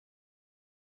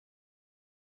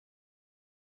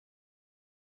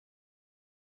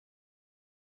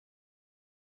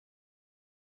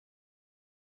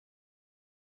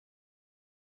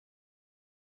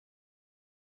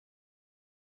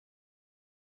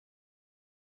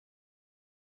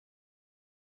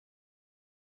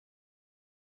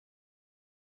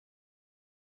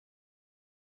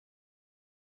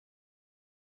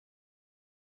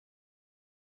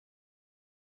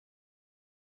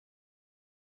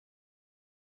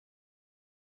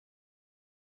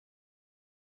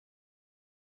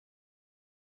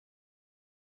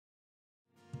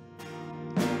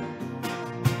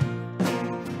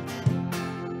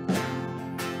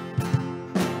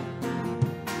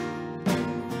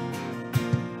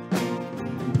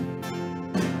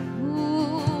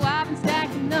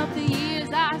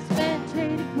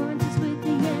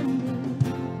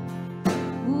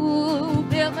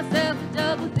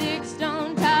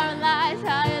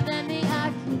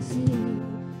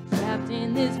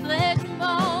this flesh and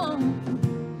bone.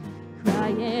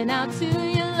 Crying out to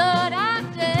you, Lord,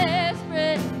 I'm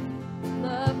desperate.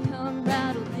 Love, come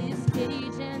rattle this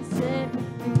cage and set me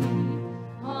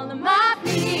free. All of my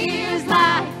fears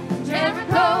like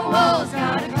Jericho walls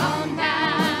gotta come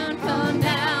down, come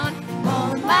down.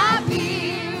 All of my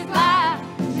fears like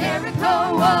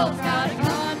Jericho walls gotta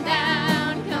come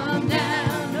down, come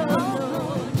down.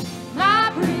 Oh Lord,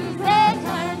 my bruised head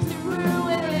turns to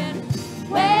ruin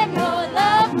when your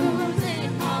love moves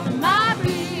in. All of my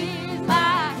fears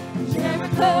like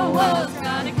Jericho walls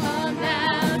gotta come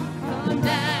down,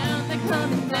 they're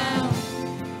coming down.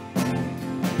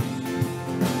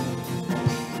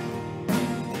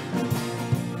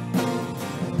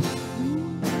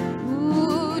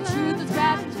 Ooh, truth is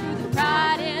wrapped through the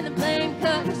pride and the blame,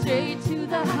 cut straight to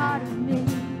the heart of me.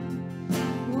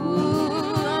 Ooh,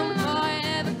 before I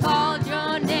ever called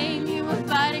your name, you were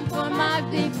fighting for my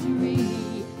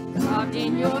victory. Carved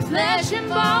in your flesh and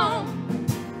bone,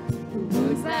 the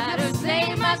words that are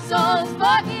saying my soul is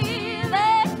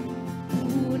forgiven.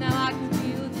 Ooh, now I can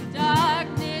feel the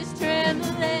darkness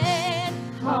trembling.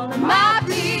 All of my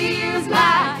fears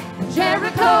like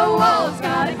Jericho walls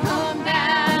gotta come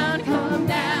down, come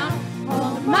down.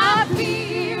 All of my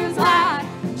fears like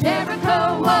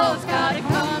Jericho walls gotta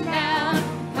come down,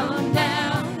 come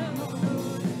down.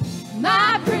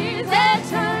 My dreams that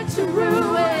turn to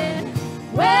ruin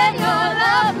when your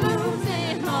love moves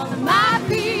in. All of my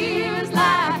fears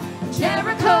like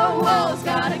Jericho walls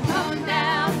gotta come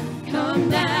down,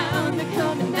 they're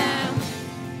coming down.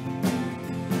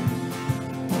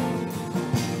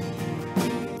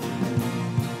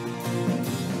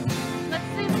 Let's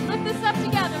see, let's look this up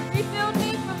together. Rebuild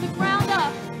me from the ground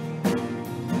up.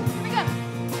 Here we go.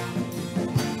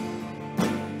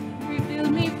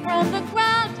 Rebuild me from the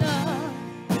ground up.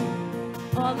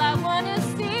 All I wanna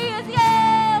see is you.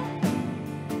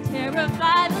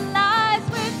 Terrify the lies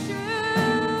with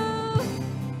truth.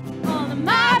 All of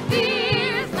my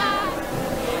fears lie.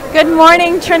 Good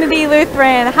morning, Trinity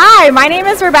Lutheran. Hi, my name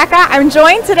is Rebecca. I'm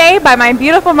joined today by my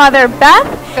beautiful mother,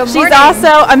 Beth. Good She's morning.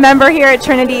 also a member here at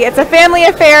Trinity. It's a family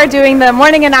affair doing the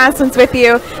morning announcements with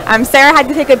you. Sarah had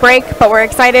to take a break, but we're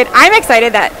excited. I'm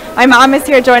excited that my mom is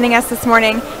here joining us this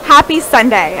morning. Happy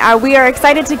Sunday. We are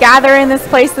excited to gather in this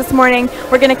place this morning.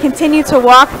 We're going to continue to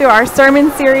walk through our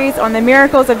sermon series on the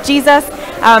miracles of Jesus.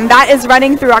 That is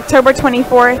running through October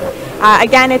 24th.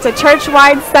 Again, it's a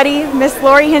church-wide study. Miss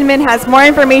Lori Hinman has more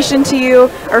information to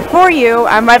you or for you,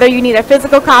 whether you need a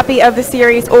physical copy of the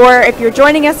series or if you're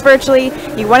joining us virtually,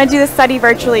 you want to do the study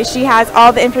virtually, she has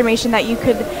all the information that you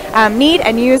could need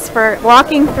and use for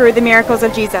walking through the miracles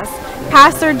of Jesus.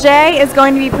 Pastor Jay is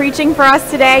going to be preaching for us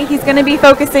today. He's going to be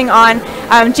focusing on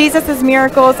Jesus'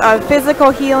 miracles of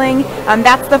physical healing.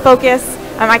 That's the focus.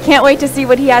 I can't wait to see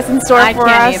what he has in store for us.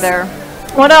 I can't either.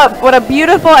 What a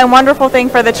beautiful and wonderful thing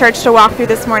for the church to walk through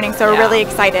this morning. So we're really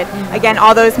excited. Again,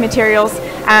 all those materials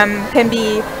can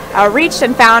be reached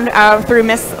and found through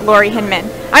Miss Lori Hinman.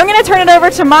 I'm going to turn it over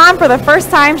to Mom for the first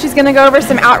time. She's going to go over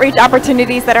some outreach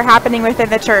opportunities that are happening within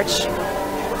the church.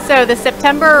 So the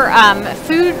September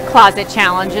food closet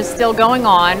challenge is still going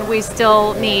on. We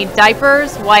still need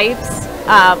diapers, wipes,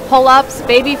 pull-ups,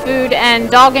 baby food, and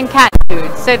dog and cat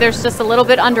food. So there's just a little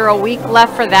bit under a week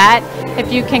left for that.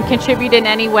 If you can contribute in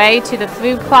any way to the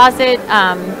food closet,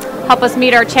 help us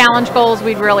meet our challenge goals,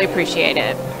 we'd really appreciate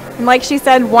it. And like she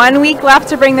said, 1 week left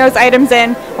to bring those items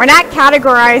in. We're not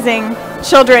categorizing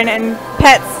children and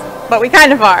pets, but we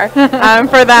kind of are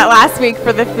for that last week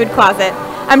for the food closet.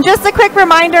 Just a quick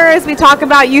reminder as we talk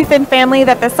about youth and family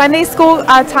that the Sunday school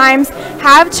times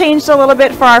have changed a little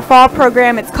bit for our fall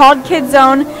program. It's called Kids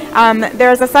Zone.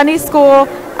 There's a Sunday school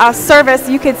service,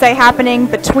 you could say, happening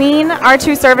between our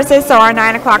two services, so our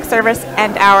 9 o'clock service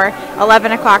and our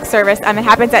 11 o'clock service. It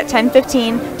happens at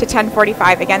 10:15 to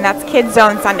 10:45. Again, that's Kids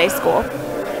Zone Sunday School.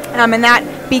 And that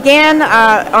began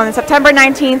on September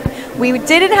 19th. We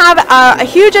didn't have a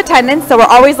huge attendance, so we're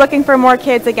always looking for more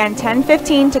kids. Again,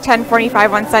 10:15 to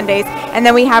 10:45 on Sundays. And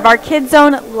then we have our Kids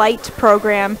Zone Light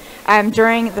program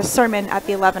during the sermon at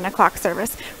the 11 o'clock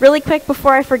service. Really quick,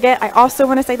 before I forget, I also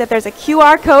want to say that there's a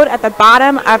QR code at the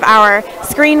bottom of our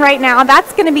screen right now.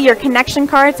 That's going to be your connection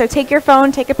card, so take your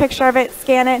phone, take a picture of it,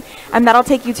 scan it, and that'll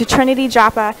take you to Trinity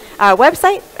Joppa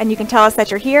website, and you can tell us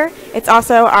that you're here. It's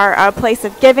also our place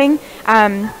of giving.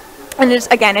 And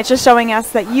again, it's just showing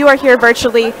us that you are here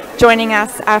virtually joining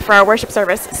us for our worship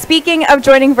service. Speaking of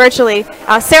joining virtually,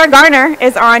 Sarah Garner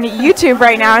is on YouTube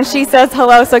right now, and she says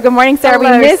hello. So good morning, Sarah.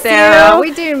 Hello, we miss Sarah. you.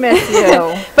 We do miss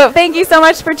you. But thank you so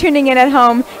much for tuning in at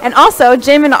home. And also,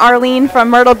 Jim and Arlene from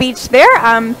Myrtle Beach,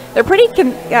 they're pretty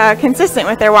consistent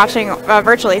with their watching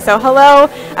virtually. So hello,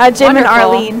 Jim and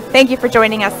Arlene. Thank you for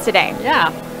joining us today.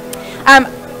 Yeah.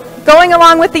 Going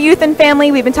along with the youth and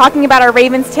family, we've been talking about our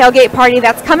Ravens tailgate party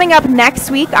that's coming up next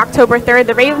week, October 3rd.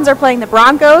 The Ravens are playing the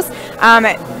Broncos.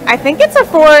 I think it's a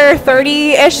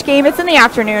 4:30-ish game. It's in the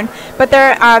afternoon. But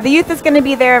the youth is going to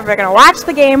be there. We're going to watch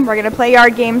the game. We're going to play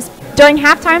yard games. During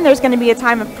halftime, there's going to be a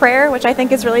time of prayer, which I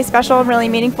think is really special and really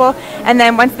meaningful. And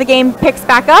then once the game picks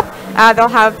back up, they'll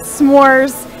have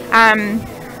s'mores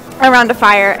around a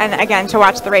fire, and again, to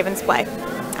watch the Ravens play.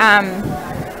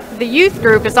 The youth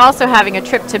group is also having a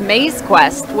trip to Maze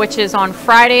Quest, which is on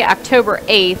Friday, October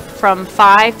 8th from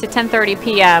 5 to 10:30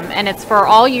 p.m. And it's for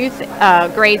all youth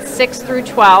grades 6 through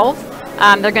 12.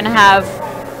 They're going to have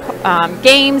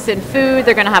games and food.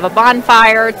 They're going to have a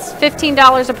bonfire. It's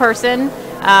 $15 a person.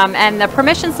 And the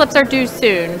permission slips are due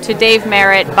soon to Dave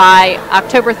Merritt by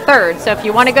October 3rd. So if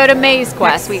you want to go to Maze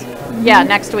Quest,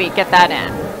 next week, get that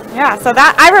in. Yeah, so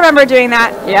that I remember doing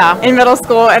that in middle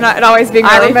school, and it always being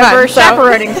really fun. I remember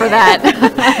chaperoning for that.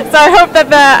 So I hope that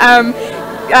the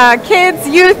kids,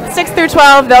 youth 6 through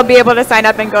 12, they'll be able to sign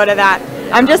up and go to that.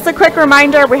 Just a quick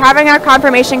reminder, we're having our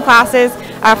confirmation classes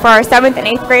for our 7th and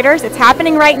 8th graders. It's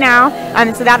happening right now,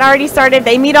 so that already started.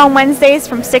 They meet on Wednesdays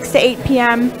from 6 to 8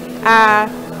 p.m.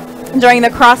 During the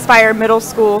Crossfire Middle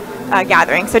School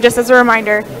gathering. So just as a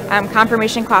reminder,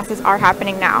 confirmation classes are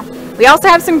happening now. We also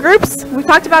have some groups. We've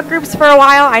talked about groups for a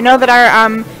while. I know that our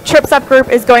Trips Up group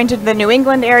is going to the New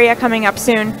England area coming up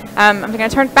soon. I'm going to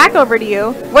turn it back over to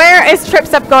you. Where is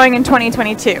Trips Up going in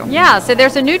 2022? Yeah, so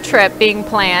there's a new trip being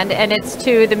planned, and it's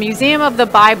to the Museum of the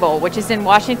Bible, which is in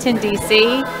Washington,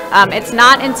 D.C. It's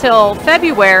not until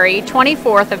February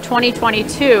 24th of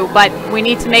 2022, but we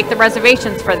need to make the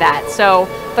reservations for that. So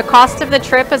the cost of the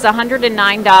trip is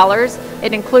 $109.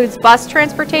 It includes bus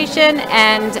transportation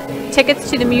and tickets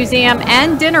to the museum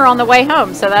and dinner on the way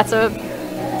home. So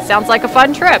sounds like a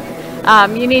fun trip.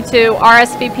 You need to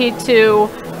RSVP to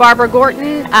Barbara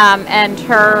Gorton, and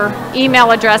her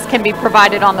email address can be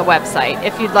provided on the website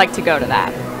if you'd like to go to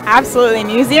that. Absolutely.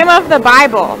 Museum of the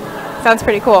Bible. Sounds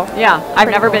pretty cool. Yeah, I've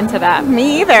never been to that.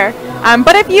 Me either.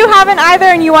 But if you haven't either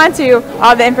and you want to,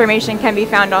 all the information can be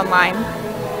found online.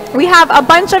 We have a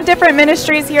bunch of different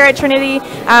ministries here at Trinity.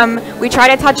 We try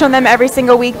to touch on them every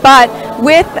single week, but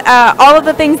with all of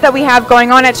the things that we have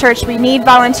going on at church, we need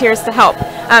volunteers to help.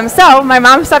 So my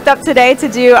mom stepped up today to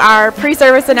do our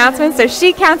pre-service announcements, so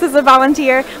she counts as a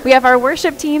volunteer. We have our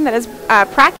worship team that is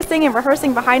practicing and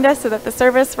rehearsing behind us so that the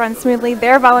service runs smoothly.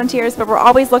 They're volunteers, but we're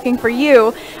always looking for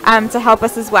you to help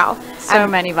us as well. So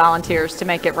many volunteers to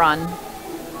make it run.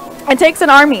 It takes an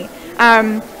army.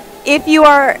 If you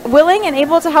are willing and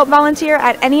able to help volunteer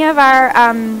at any of our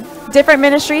different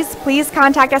ministries, please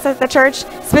contact us at the church.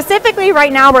 Specifically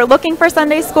right now, we're looking for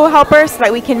Sunday school helpers so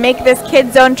that we can make this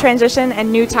Kids Zone transition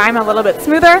and new time a little bit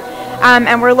smoother.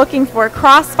 And we're looking for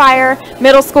Crossfire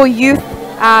middle school youth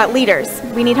leaders.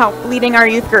 We need help leading our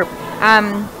youth group.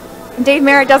 Dave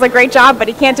Merritt does a great job, but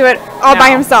he can't do it all by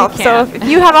himself. So if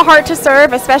you have a heart to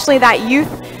serve, especially that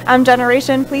youth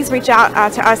generation, please reach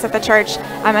out to us at the church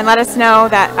and let us know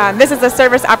that this is a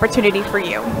service opportunity for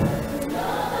you.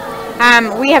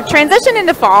 We have transitioned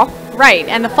into fall. Right,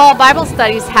 and the fall Bible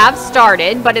studies have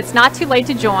started, but it's not too late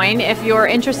to join. If you're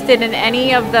interested in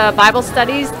any of the Bible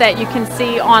studies that you can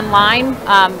see online,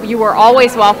 you are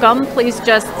always welcome. Please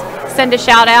just send a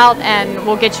shout out and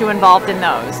we'll get you involved in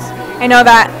those. I know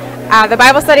that the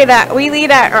Bible study that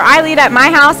I lead at my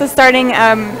house is starting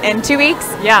in 2 weeks.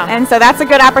 Yeah. And so that's a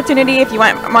good opportunity. If you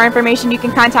want more information, you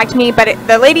can contact me. But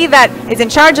the lady that is in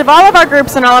charge of all of our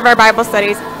groups and all of our Bible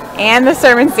studies and the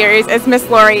sermon series is Miss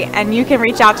Lori, and you can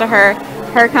reach out to her.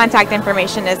 Her contact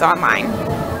information is online.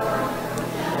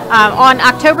 On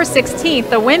October 16th,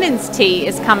 the women's tea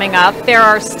is coming up. There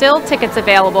are still tickets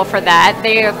available for that.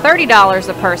 They are $30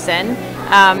 a person.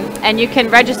 And you can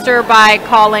register by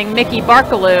calling Mickey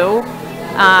Barkaloo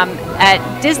at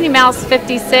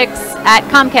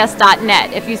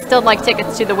DisneyMouse56@Comcast.net if you still like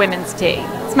tickets to the women's tea.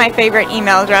 It's my favorite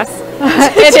email address.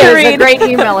 It is a great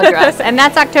email address. And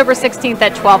that's October 16th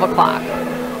at 12 o'clock.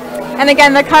 And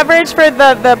again, the coverage for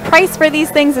the price for these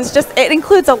things is it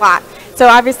includes a lot. So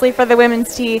obviously for the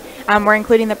women's tea, we're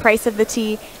including the price of the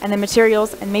tea and the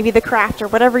materials and maybe the craft or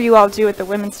whatever you all do at the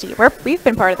women's tea. We've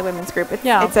been part of the women's group. It's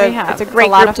a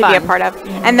great group to be a part of.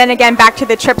 And then again, back to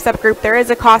the Trips Up group, there is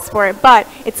a cost for it, but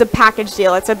it's a package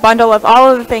deal. It's a bundle of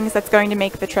all of the things that's going to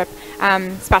make the trip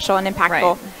special and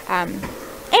impactful.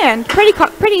 And pretty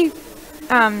cost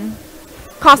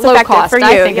effective for you.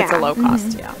 I think it's a low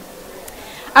cost,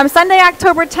 Sunday,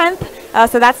 October 10th,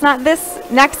 so that's not this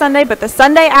next Sunday, but the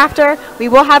Sunday after, we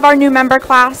will have our new member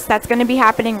class. That's going to be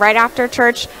happening right after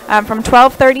church from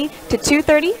 12:30 to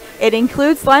 2:30. It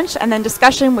includes lunch and then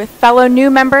discussion with fellow new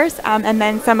members and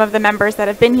then some of the members that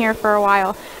have been here for a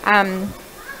while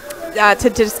to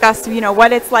discuss,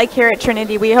 what it's like here at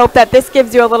Trinity. We hope that this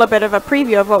gives you a little bit of a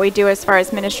preview of what we do as far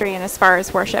as ministry and as far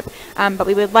as worship. But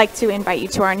we would like to invite you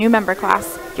to our new member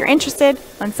class if you're interested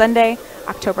on Sunday,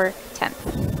 October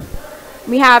 10th.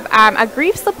 We have a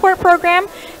grief support program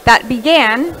that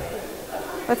began,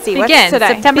 what's today?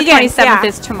 September 27th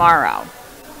is tomorrow.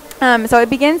 So it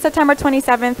begins September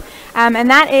 27th, and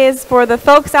that is for the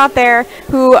folks out there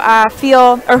who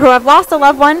feel or who have lost a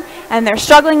loved one and they're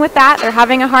struggling with that, they're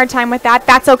having a hard time with that.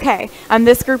 That's okay.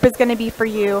 This group is going to be for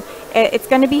you. It's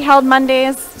going to be held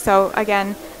Mondays, so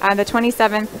again, the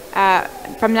 27th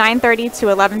from 9:30 to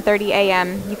 11:30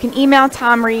 a.m. You can email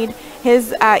Tom Reed.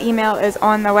 His email is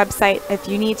on the website if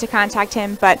you need to contact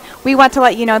him. But we want to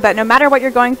let you know that no matter what you're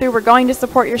going through, we're going to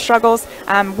support your struggles.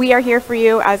 We are here for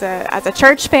you as a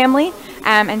church family.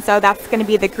 And so that's going to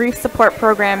be the grief support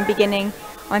program beginning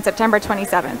on September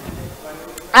 27th.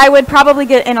 I would probably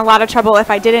get in a lot of trouble if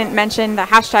I didn't mention the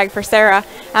hashtag for Sarah.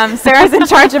 Sarah's in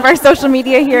charge of our social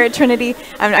media here at Trinity.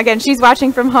 Again, she's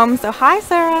watching from home, so hi,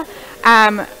 Sarah.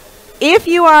 If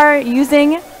you are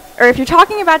using, or if you're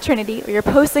talking about Trinity, or you're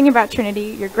posting about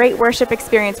Trinity, your great worship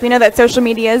experience, we know that social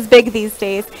media is big these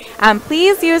days,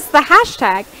 please use the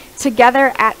hashtag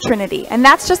Together at Trinity. And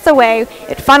that's just a way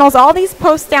it funnels all these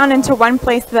posts down into one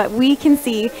place so that we can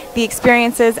see the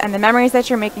experiences and the memories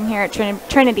that you're making here at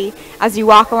Trinity as you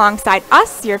walk alongside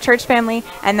us, your church family,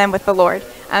 and then with the Lord.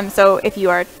 So if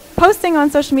you are posting on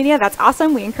social media, that's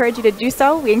awesome. We encourage you to do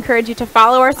so. We encourage you to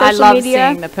follow our social media. I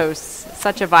love seeing the posts.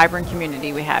 Such a vibrant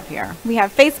community we have here. We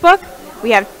have Facebook.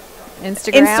 We have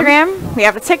Instagram. We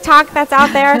have a TikTok that's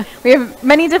out there. We have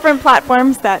many different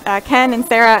platforms that Ken and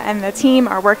Sarah and the team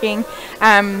are working.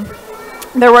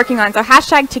 They're working on. So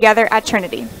hashtag Together at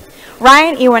Trinity.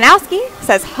 Ryan Iwanowski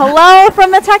says hello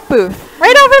from the tech booth,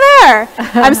 right over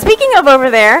there. Speaking of over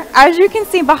there, as you can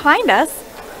see behind us,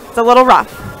 it's a little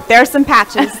rough. There's some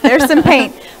patches. There's some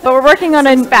paint. But we're working on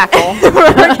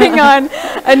we're working on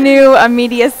a new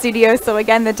media studio. So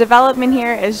again, the development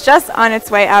here is just on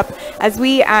its way up. As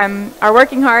we are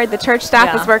working hard, the church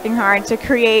staff is working hard to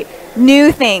create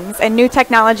new things and new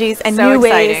technologies and new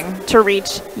ways to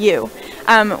reach you.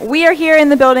 We are here in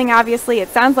the building, obviously. It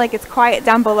sounds like it's quiet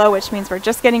down below, which means we're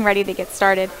just getting ready to get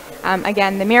started.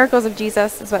 Again, the miracles of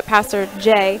Jesus is what Pastor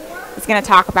Jay is going to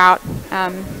talk about.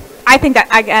 I think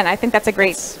that's a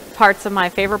great my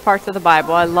favorite parts of the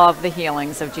Bible. I love the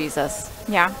healings of Jesus.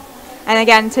 Yeah. And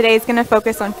again, today's going to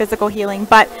focus on physical healing.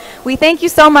 But we thank you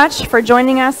so much for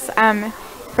joining us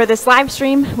for this live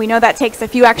stream. We know that takes a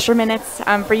few extra minutes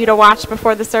for you to watch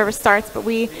before the service starts, but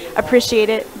we appreciate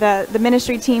it. The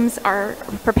ministry teams are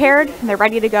prepared and they're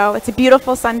ready to go. It's a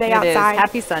beautiful Sunday outside.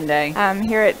 Happy Sunday.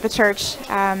 Here at the church.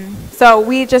 So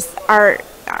we just are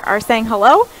saying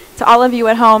hello to all of you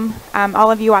at home,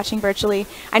 all of you watching virtually.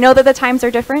 I know that the times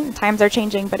are different, times are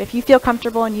changing, but if you feel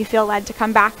comfortable and you feel led to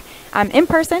come back in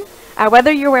person,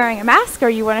 whether you're wearing a mask or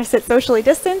you want to sit socially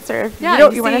distanced, or if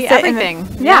you want to sit everything.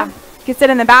 You can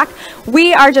sit in the back.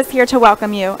 We are just here to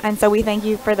welcome you, and so we thank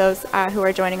you for those who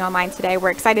are joining online today. We're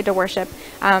excited to worship.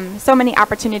 So many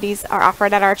opportunities are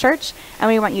offered at our church, and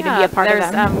we want you to be a part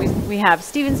of them. We have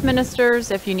Stevens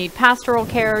ministers. If you need pastoral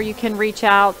care, you can reach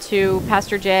out to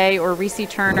Pastor Jay or Reese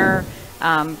Turner.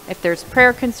 If there's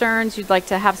prayer concerns, you'd like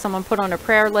to have someone put on a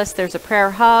prayer list, there's a prayer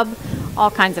hub, all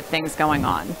kinds of things going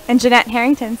on. And Jeanette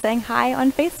Harrington saying hi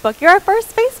on Facebook. You're our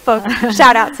first Facebook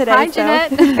shout out today. Hi,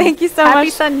 Jeanette. Thank you so much. Happy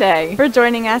Sunday. For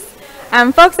joining us.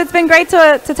 Folks, it's been great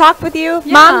to talk with you.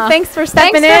 Yeah. Mom, thanks for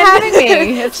stepping in. Thanks for having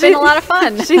me. It's been a lot of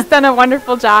fun. She's done a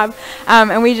wonderful job.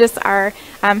 And we just are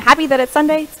happy that it's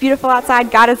Sunday. It's beautiful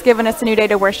outside. God has given us a new day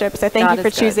to worship. So thank you for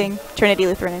choosing Trinity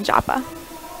Lutheran in Joppa.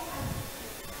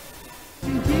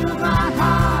 My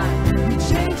heart, you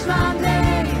changed my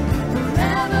name,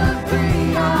 forever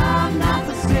free. I'm not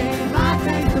the same. I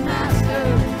thank the Master,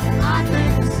 I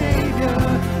thank the Savior,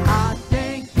 I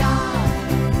thank God.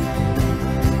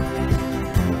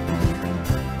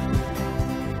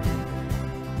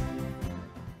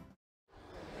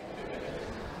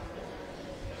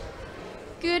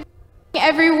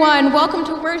 everyone. Welcome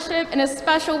to worship, and a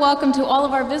special welcome to all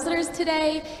of our visitors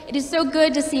today. It is so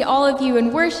good to see all of you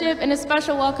in worship, and a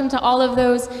special welcome to all of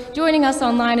those joining us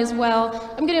online as well.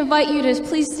 I'm going to invite you to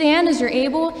please stand as you're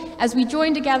able as we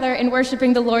join together in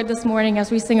worshiping the Lord this morning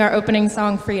as we sing our opening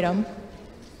song, Freedom.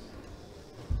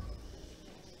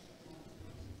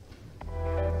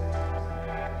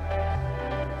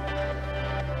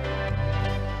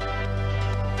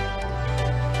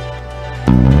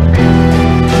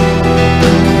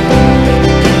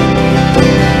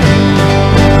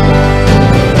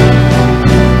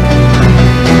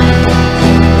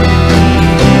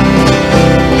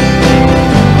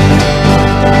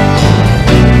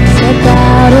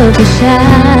 The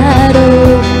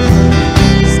shadows,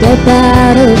 step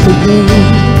out of the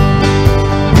grave,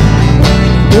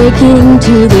 break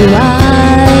into the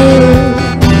light,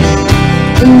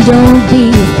 and don't be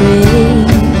afraid.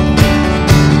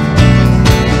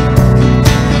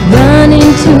 Run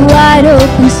into wide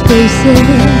open spaces,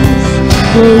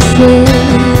 places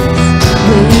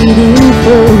waiting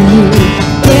for you.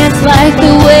 Dance like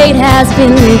the weight has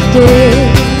been lifted,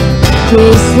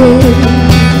 graces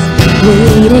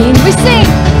waiting. We sing,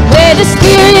 where the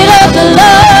Spirit of the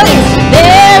Lord is,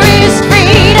 there is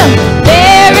freedom,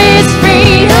 there is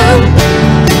freedom.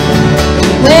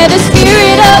 Where the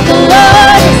Spirit of the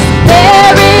Lord is,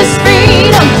 there is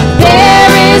freedom,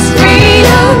 there is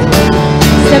freedom.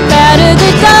 Step out of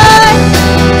the dark,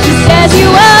 just as you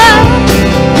are,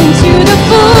 into the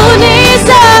fullness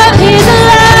of His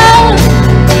love.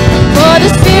 For the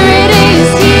Spirit is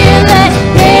here, let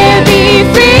there be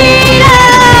freedom.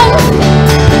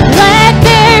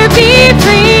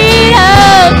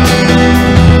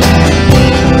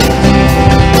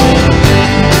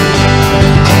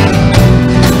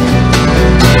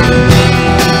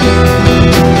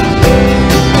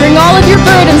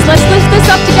 Burdens. Let's lift this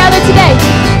up together today.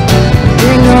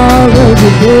 Bring all of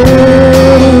your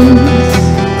burdens.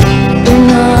 Bring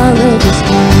all of this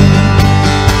pain.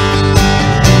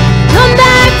 Come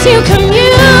back to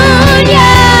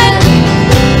communion.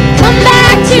 Come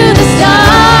back to the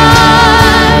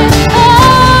start.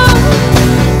 Oh.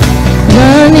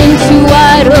 Run into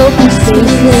wide open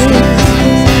spaces,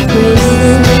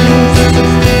 places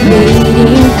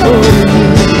waiting for you.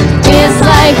 It's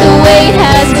like the weight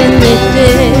has been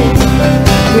lifted,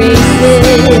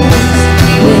 graces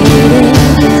waiting.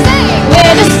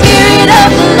 Where the Spirit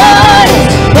of the Lord is,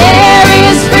 there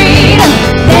is freedom,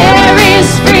 there is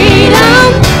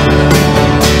freedom.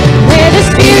 Where the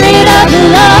Spirit of the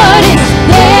Lord is,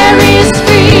 there is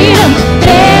freedom,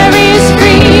 there is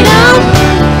freedom.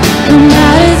 Come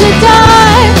out of the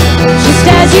dark, just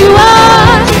as you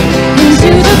are,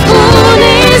 into the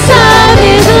fullness of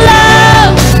His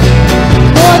love.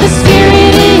 For the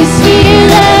Spirit is here,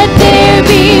 let there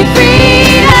be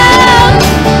freedom.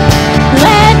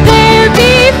 Let there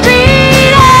be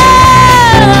freedom.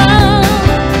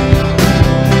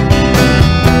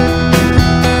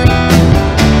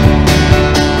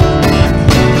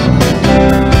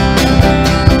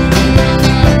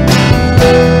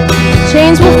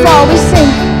 Chains will fall, we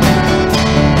sing.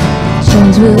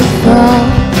 Chains will fall,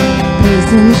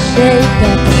 prison shake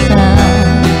at the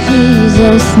sound of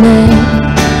Jesus' name.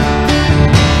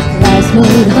 Lives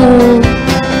made whole,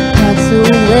 hearts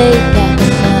awake at the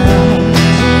sound of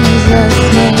Jesus'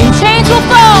 name.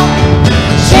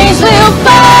 Chains will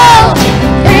fall,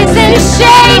 prison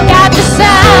shake at the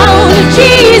sound of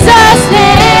Jesus'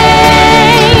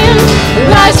 name.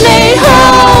 Lives made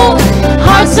whole,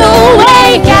 hearts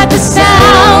awake at the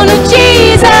sound of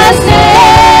Jesus' name.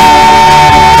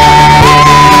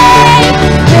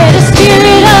 Where the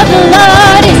Spirit of the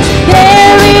Lord is,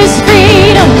 there is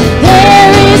freedom,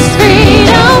 there is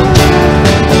freedom.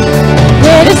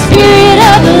 Where the Spirit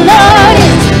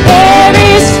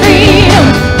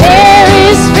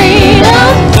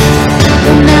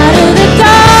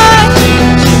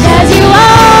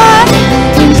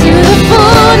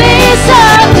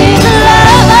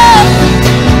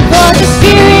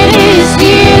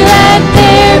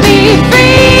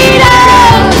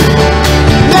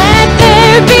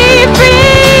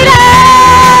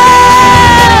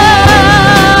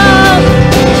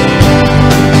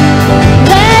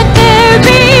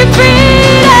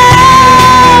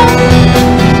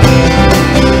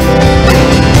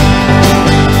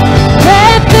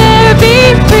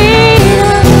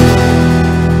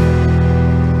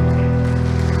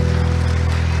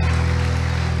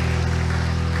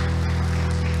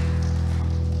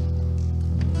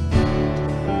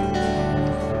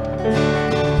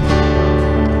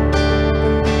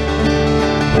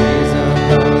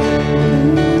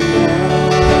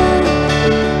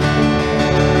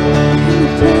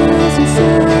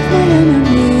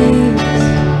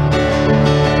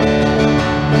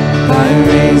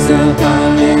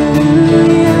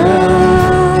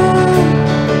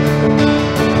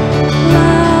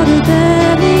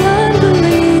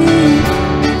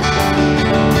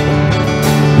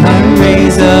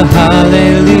a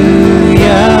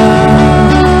hallelujah.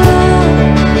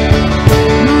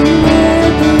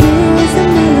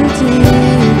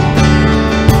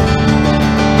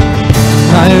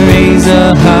 I raise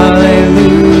a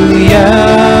hallelujah.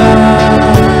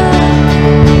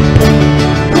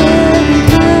 Heaven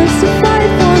comes to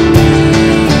fight for me.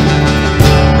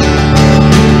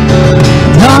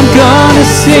 I'm gonna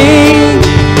sing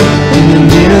in the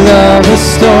middle of a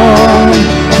storm.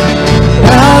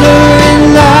 Louder and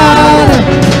louder,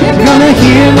 you're gonna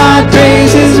hear my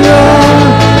praises roar.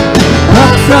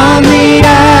 Up from the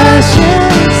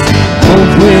ashes,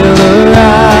 hope will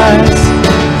arise.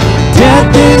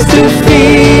 Death is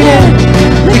defeated,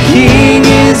 the King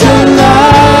is alive.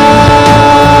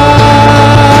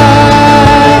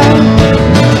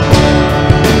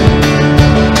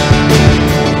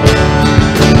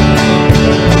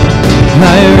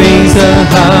 I raise a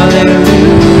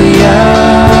hallelujah.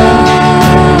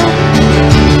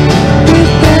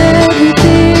 With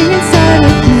everything inside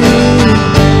of me,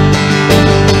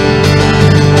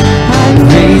 I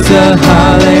raise a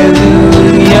hallelujah.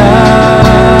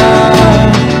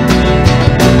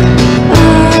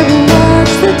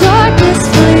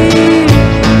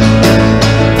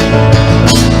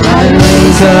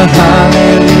 A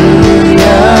hallelujah.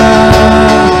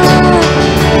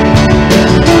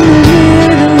 In the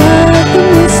middle of the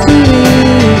mystery,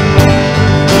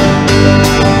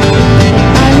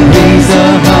 I raise a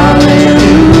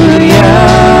hallelujah.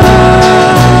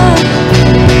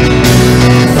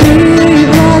 Feel you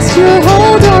lost your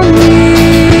hold on me.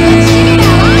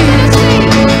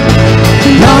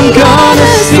 And I'm gonna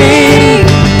sing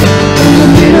in the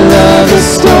middle of the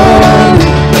storm.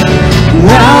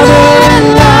 Louder and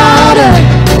louder,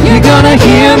 you're gonna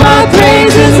hear my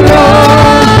praises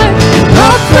roar.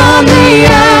 Up from the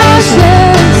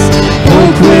ashes,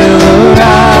 hope will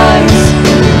arise.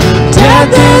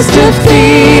 Death is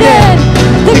defeated,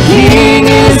 the King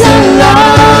is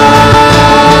alive.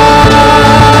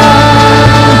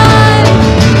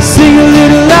 Sing a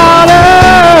little louder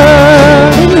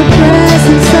in the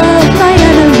presence of my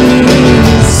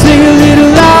enemies. Sing a little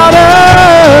louder.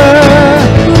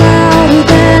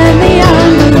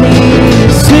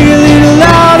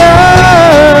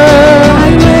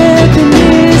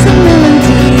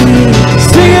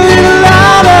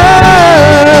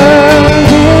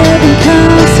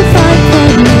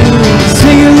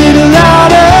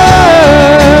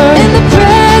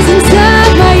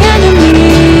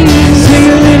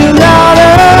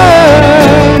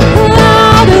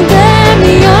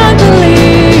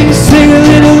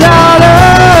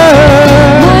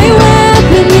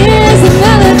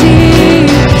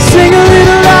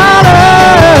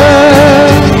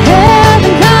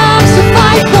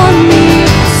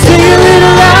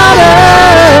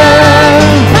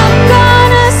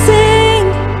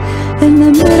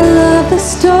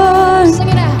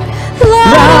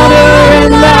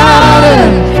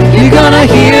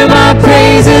 Hear my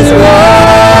praises roar.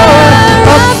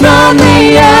 Up from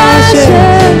the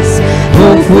ashes,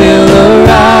 hope will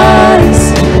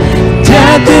arise.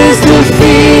 Death is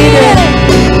defeated,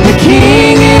 the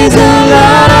King is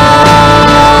alive.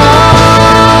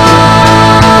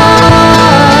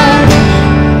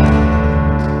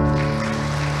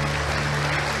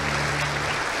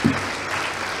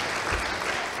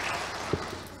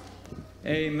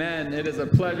 Amen. It is a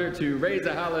pleasure to raise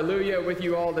a hallelujah with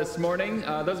you all this morning.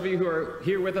 Those of you who are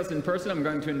here with us in person, I'm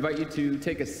going to invite you to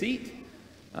take a seat.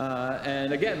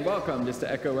 And again, welcome. Just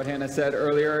to echo what Hannah said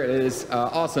earlier, it is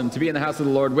awesome to be in the house of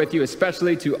the Lord with you,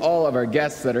 especially to all of our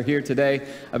guests that are here today.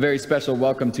 A very special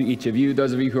welcome to each of you.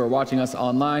 Those of you who are watching us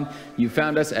online, you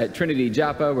found us at Trinity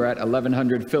Joppa. We're at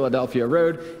 1100 Philadelphia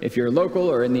Road. If you're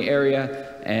local or in the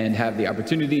area and have the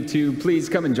opportunity to, please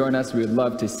come and join us. We would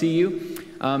love to see you.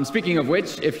 Speaking of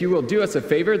which, if you will do us a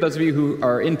favor, those of you who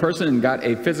are in person and got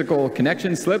a physical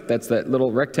connection slip, that's that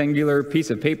little rectangular piece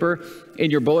of paper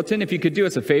in your bulletin, if you could do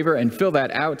us a favor and fill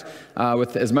that out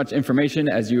with as much information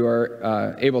as you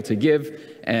are able to give,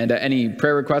 and any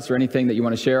prayer requests or anything that you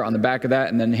want to share on the back of that,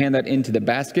 and then hand that into the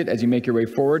basket as you make your way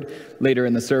forward later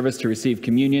in the service to receive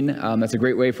communion. That's a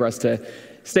great way for us to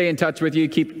stay in touch with you,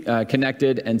 keep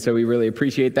connected, and so we really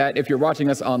appreciate that. If you're watching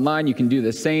us online, you can do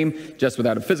the same, just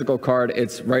without a physical card.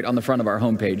 It's right on the front of our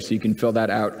homepage, so you can fill that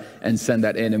out and send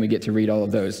that in, and we get to read all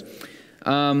of those.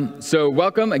 So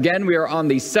welcome. Again, we are on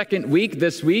the second week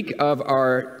this week of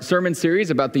our sermon series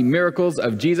about the miracles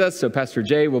of Jesus. So Pastor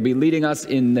Jay will be leading us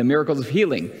in the miracles of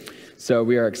healing. So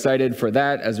we are excited for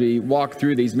that as we walk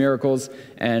through these miracles,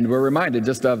 and we're reminded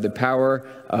just of the power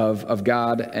of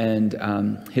God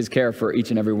and his care for each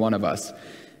and every one of us.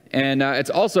 And it's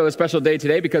also a special day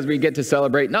today because we get to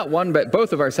celebrate not one, but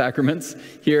both of our sacraments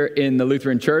here in the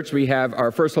Lutheran Church. We have our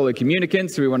First Holy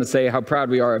Communicants, so we want to say how proud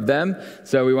we are of them.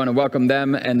 So we want to welcome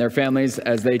them and their families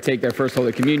as they take their First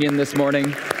Holy Communion this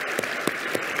morning.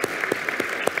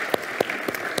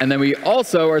 And then we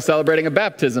also are celebrating a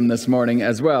baptism this morning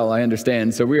as well, I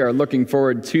understand. So we are looking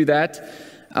forward to that.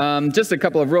 Just a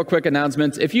couple of real quick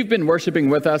announcements. If you've been worshiping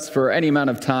with us for any amount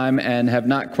of time and have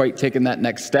not quite taken that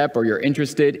next step, or you're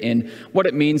interested in what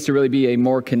it means to really be a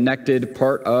more connected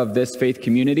part of this faith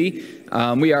community,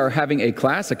 we are having a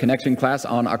class, a connection class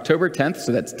on October 10th,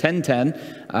 so that's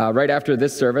 10/10, right after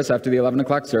this service, after the 11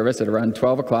 o'clock service at around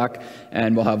 12 o'clock,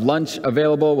 and we'll have lunch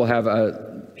available. We'll have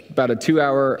about a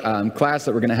 2-hour class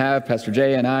that we're going to have, Pastor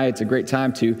Jay and I. It's a great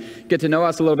time to get to know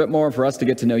us a little bit more, for us to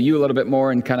get to know you a little bit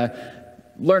more, and kind of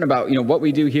learn about, what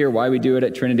we do here, why we do it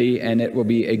at Trinity, and it will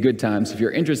be a good time. So if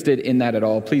you're interested in that at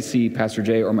all, please see Pastor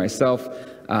Jay or myself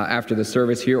after the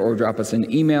service here, or drop us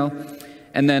an email.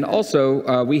 And then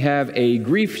also, we have a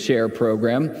grief share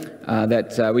program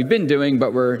that we've been doing,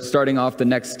 but we're starting off the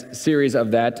next series of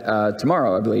that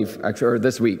tomorrow, I believe, actually, or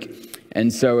this week.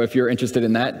 And so if you're interested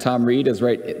in that, Tom Reed is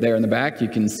right there in the back. You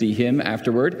can see him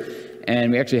afterward.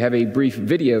 And we actually have a brief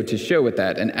video to show with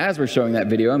that. And as we're showing that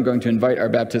video, I'm going to invite our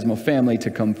baptismal family to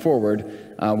come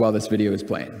forward while this video is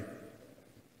playing.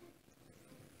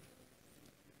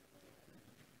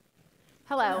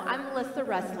 Hello, I'm Melissa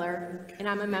Ressler, and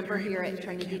I'm a member here at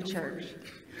Trinity Church.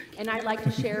 And I'd like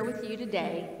to share with you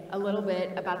today a little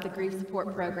bit about the grief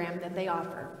support program that they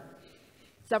offer.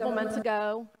 Several months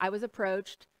ago, I was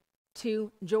approached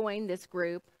to join this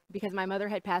group because my mother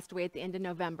had passed away at the end of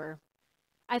November.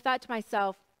 I thought to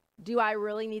myself, do I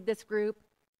really need this group?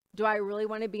 Do I really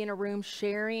want to be in a room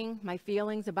sharing my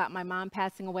feelings about my mom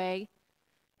passing away?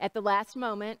 At the last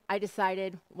moment, I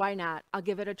decided, why not? I'll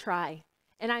give it a try.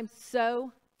 And I'm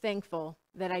so thankful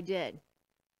that I did.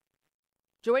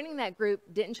 Joining that group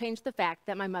didn't change the fact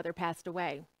that my mother passed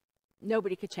away.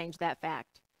 Nobody could change that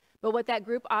fact. But what that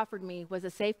group offered me was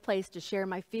a safe place to share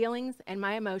my feelings and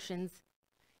my emotions,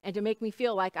 and to make me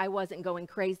feel like I wasn't going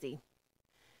crazy.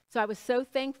 So I was so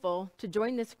thankful to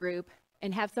join this group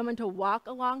and have someone to walk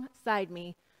alongside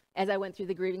me as I went through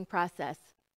the grieving process.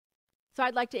 So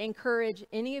I'd like to encourage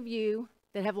any of you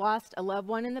that have lost a loved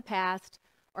one in the past,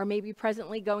 or maybe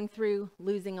presently going through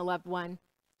losing a loved one,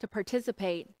 to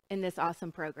participate in this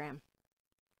awesome program.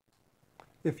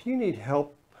 If you need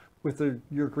help with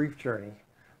your grief journey,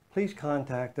 please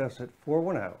contact us at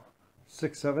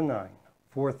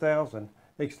 410-679-4000,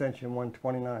 extension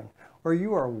 129, or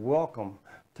you are welcome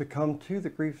to come to the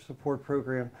grief support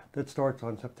program that starts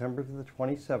on September the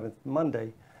 27th,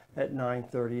 Monday at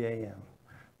 9:30 a.m.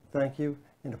 Thank you,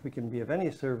 and if we can be of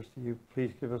any service to you,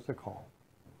 please give us a call.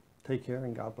 Take care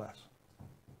and God bless.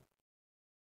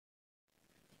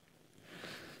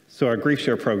 So our grief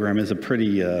share program is a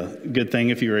pretty good thing.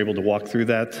 If you were able to walk through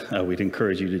that, we'd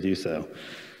encourage you to do so.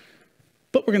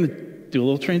 But we're going to do a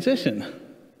little transition.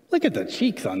 Look at the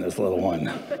cheeks on this little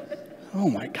one. Oh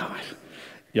my gosh.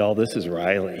 Y'all, this is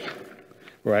Riley.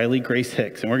 Riley Grace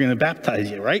Hicks, and we're going to baptize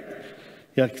you, right?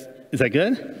 Yeah, is that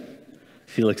good?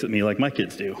 She looks at me like my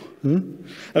kids do.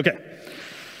 Okay.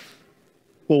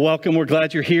 Well, welcome. We're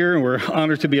glad you're here, and we're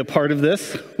honored to be a part of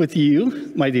this with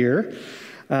you, my dear.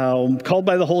 Called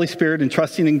by the Holy Spirit and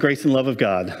trusting in grace and love of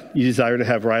God, you desire to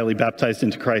have Riley baptized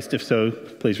into Christ. If so,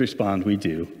 please respond, we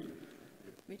do.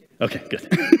 We do. Okay,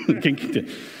 good.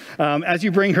 As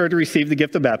you bring her to receive the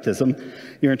gift of baptism,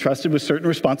 you're entrusted with certain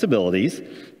responsibilities: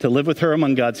 to live with her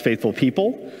among God's faithful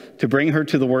people, to bring her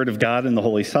to the Word of God in the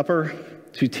Holy Supper,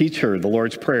 to teach her the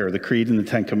Lord's Prayer, the Creed, and the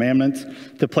Ten Commandments,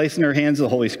 to place in her hands the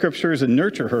Holy Scriptures and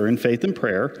nurture her in faith and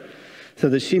prayer, so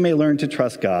that she may learn to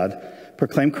trust God,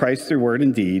 proclaim Christ through word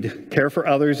and deed, care for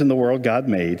others in the world God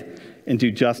made, and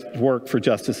do just work for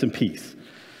justice and peace.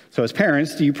 So as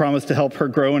parents, do you promise to help her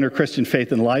grow in her Christian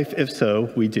faith and life? If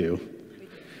so, we do.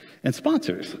 And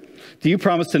sponsors, do you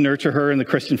promise to nurture her in the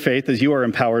Christian faith as you are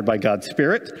empowered by God's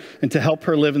Spirit, and to help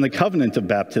her live in the covenant of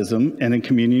baptism and in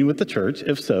communion with the church?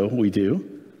 If so, we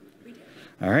do.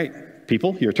 All right,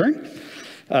 people, your turn.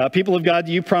 People of God,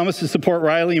 do you promise to support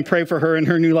Riley and pray for her in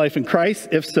her new life in Christ?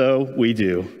 If so, we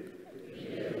do.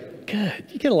 Good.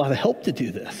 You get a lot of help to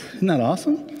do this. Isn't that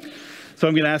awesome? So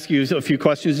I'm going to ask you a few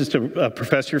questions just to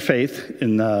profess your faith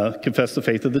and confess the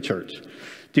faith of the church.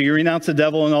 Do you renounce the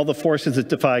devil and all the forces that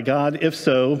defy God? If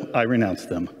so, I renounce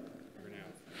them.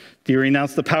 Do you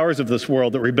renounce the powers of this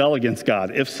world that rebel against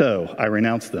God? If so, I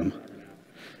renounce them.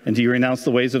 And do you renounce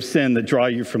the ways of sin that draw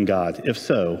you from God? If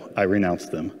so, I renounce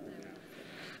them.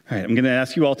 All right, I'm going to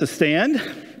ask you all to stand.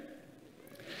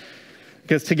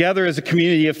 Because together as a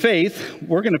community of faith,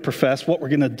 we're going to profess what we're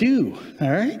going to do.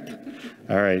 All right?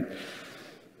 All right.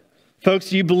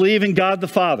 Folks, do you believe in God the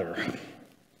Father?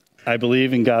 I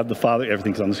believe in God the Father.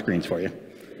 Everything's on the screens for you.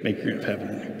 Make your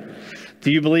heaven.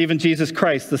 Do you believe in Jesus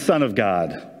Christ, the Son of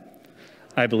God?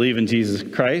 I believe in Jesus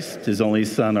Christ, his only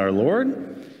Son, our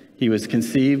Lord. He was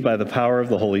conceived by the power of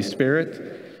the Holy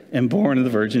Spirit and born of the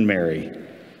Virgin Mary.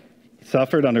 He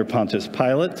suffered under Pontius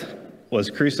Pilate, was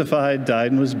crucified,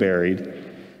 died, and was buried.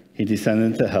 He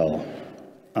descended into hell.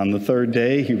 On the third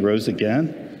day, he rose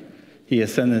again. He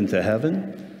ascended into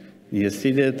heaven. He is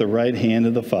seated at the right hand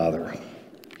of the Father.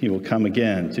 He will come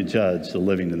again to judge the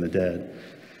living and the dead.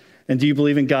 And do you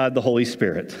believe in God, the Holy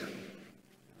Spirit?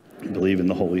 I believe in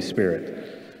the Holy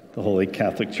Spirit, the Holy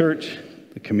Catholic Church,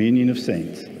 the communion of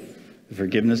saints, the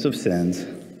forgiveness of sins,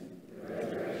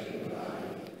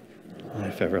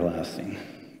 life everlasting.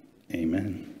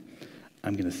 Amen.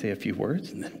 I'm going to say a few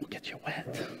words and then we'll get you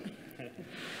wet.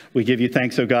 We give you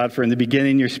thanks, O God, for in the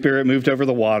beginning your Spirit moved over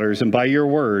the waters, and by your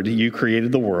word you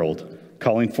created the world,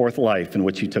 calling forth life in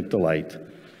which you took delight.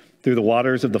 Through the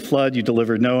waters of the flood you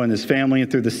delivered Noah and his family, and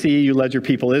through the sea you led your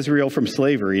people Israel from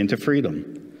slavery into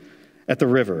freedom. At the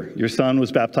river, your son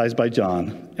was baptized by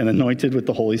John and anointed with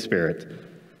the Holy Spirit.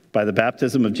 By the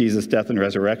baptism of Jesus' death and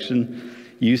resurrection,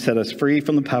 you set us free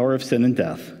from the power of sin and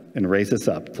death and raised us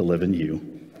up to live in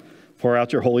you. Pour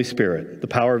out your Holy Spirit, the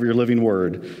power of your living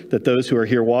word, that those who are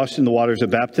here washed in the waters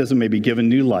of baptism may be given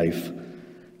new life.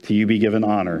 To you be given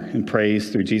honor and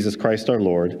praise through Jesus Christ our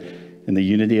Lord, in the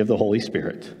unity of the Holy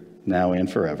Spirit, now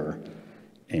and forever.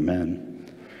 Amen.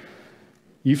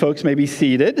 You folks may be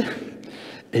seated,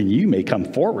 and you may come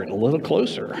forward a little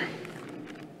closer.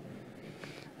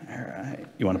 All right.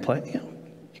 You want to play? Yeah,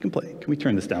 you can play. Can we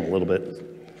turn this down a little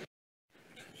bit?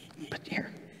 Put here,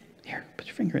 put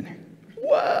your finger in there.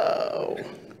 Whoa!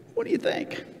 What do you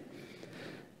think?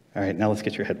 All right, now let's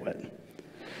get your head wet.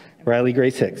 Riley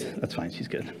Grace Hicks. That's fine, she's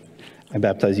good. I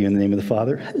baptize you in the name of the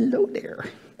Father. Hello there.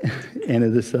 And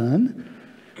of the Son.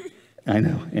 I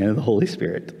know, and of the Holy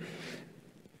Spirit.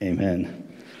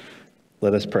 Amen.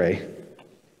 Let us pray.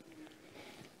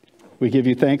 We give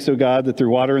you thanks, O God, that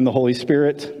through water and the Holy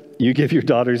Spirit, you give your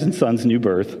daughters and sons new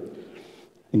birth,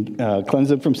 and, cleanse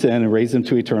them from sin and raise them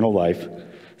to eternal life.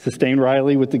 Sustain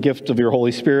Riley with the gift of your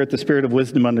Holy Spirit, the spirit of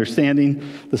wisdom, understanding,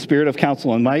 the spirit of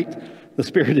counsel and might, the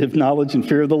spirit of knowledge and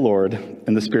fear of the Lord,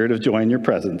 and the spirit of joy in your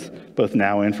presence, both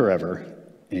now and forever.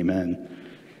 Amen.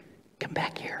 Come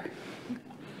back here.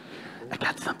 I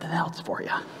got something else for you.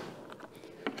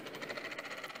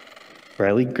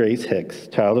 Riley Grace Hicks,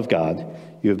 child of God,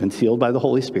 you have been sealed by the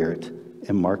Holy Spirit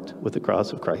and marked with the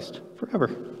cross of Christ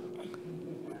forever.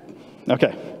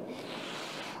 Okay.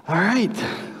 All right.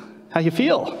 How you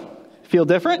feel? Feel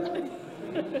different?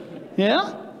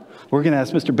 Yeah? We're going to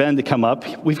ask Mr. Ben to come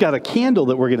up. We've got a candle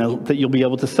that you'll be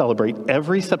able to celebrate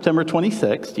every September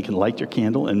 26th. You can light your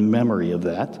candle in memory of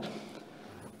that.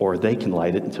 Or they can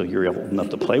light it until you're old enough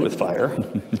to play with fire.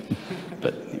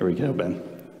 But here we go, Ben.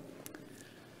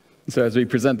 So as we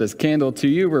present this candle to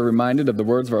you, we're reminded of the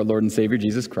words of our Lord and Savior,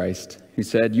 Jesus Christ, who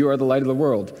said, "You are the light of the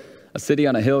world. A city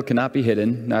on a hill cannot be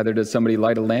hidden, neither does somebody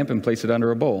light a lamp and place it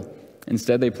under a bowl.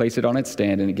 Instead, they place it on its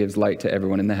stand, and it gives light to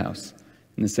everyone in the house.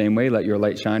 In the same way, let your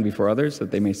light shine before others, that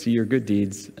they may see your good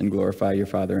deeds and glorify your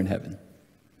Father in heaven."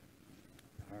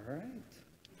 All right.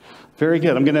 Very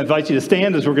good. I'm going to invite you to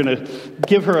stand as we're going to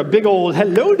give her a big old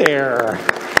hello there.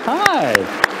 Hi.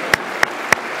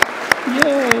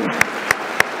 Yay.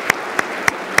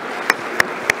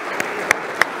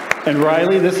 And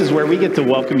Riley, this is where we get to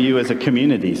welcome you as a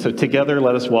community. So together,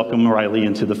 let us welcome Riley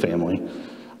into the family.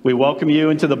 We welcome you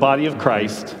into the body of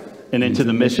Christ and into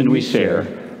the mission we share.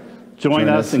 Join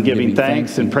us in giving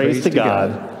thanks and praise to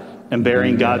God and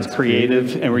bearing God's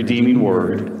creative and redeeming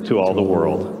word to all the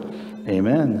world.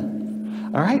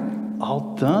 Amen. All right,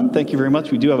 all done. Thank you very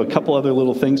much. We do have a couple other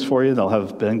little things for you that I'll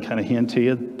have Ben kind of hand to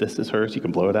you. This is hers. You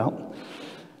can blow it out.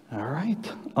 All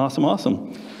right. Awesome,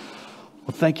 awesome.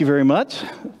 Well, thank you very much.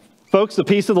 Folks, the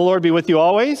peace of the Lord be with you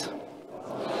always.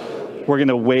 We're going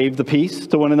to wave the peace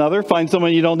to one another. Find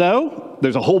someone you don't know.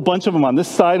 There's a whole bunch of them on this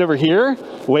side over here.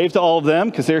 Wave to all of them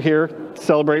because they're here to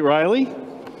celebrate Riley.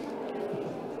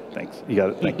 Thanks. You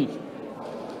got it. Thank you.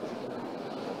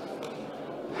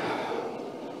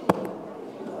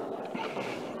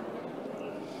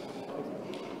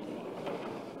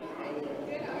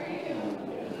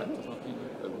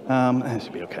 That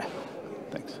should be okay.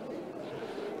 Thanks.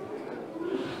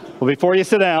 Well, before you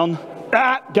sit down,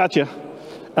 gotcha.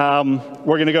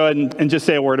 We're going to go ahead and just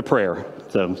say a word of prayer.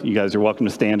 So you guys are welcome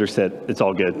to stand or sit. It's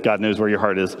all good. God knows where your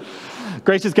heart is.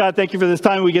 Gracious God, thank you for this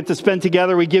time we get to spend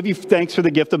together. We give you thanks for the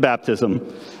gift of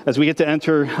baptism. As we get to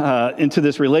enter into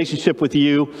this relationship with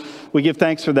you, we give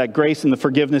thanks for that grace and the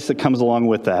forgiveness that comes along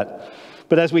with that.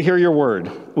 But as we hear your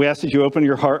word, we ask that you open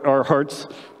our hearts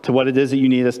to what it is that you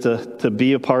need us to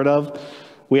be a part of.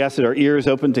 We ask that our ears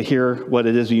open to hear what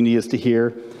it is you need us to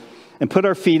hear, and put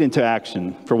our feet into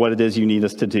action for what it is you need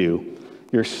us to do.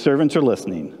 Your servants are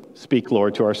listening. Speak,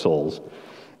 Lord, to our souls.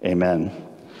 Amen.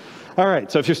 All right,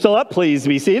 so if you're still up, please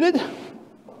be seated.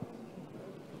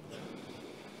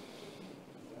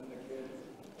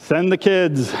 Send the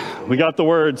kids. We got the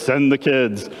word, send the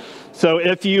kids. So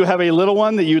if you have a little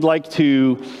one that you'd like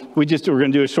to, we're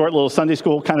going to do a short little Sunday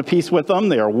school kind of piece with them.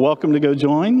 They are welcome to go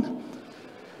join.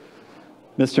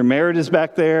 Mr. Merritt is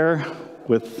back there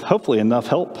with hopefully enough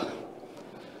help.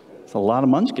 There's a lot of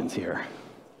munchkins here.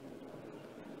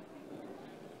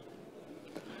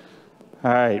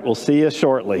 All right, we'll see you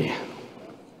shortly.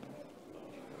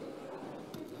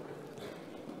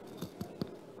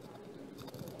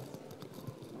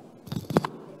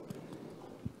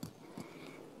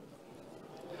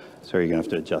 Sorry, you're going to have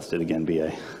to adjust it again,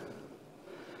 BA.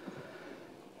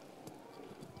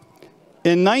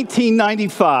 In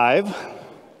 1995,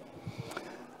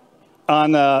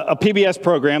 on a PBS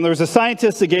program, there was a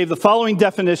scientist that gave the following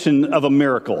definition of a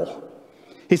miracle.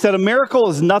 He said, a miracle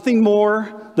is nothing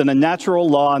more than a natural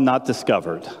law not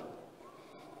discovered.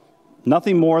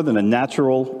 Nothing more than a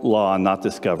natural law not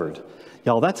discovered.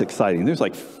 Y'all, that's exciting. There's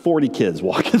like 40 kids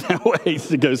walking that way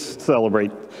to go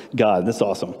celebrate God. That's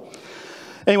awesome.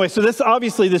 Anyway, so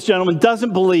this gentleman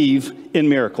doesn't believe in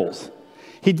miracles.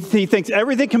 He thinks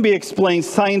everything can be explained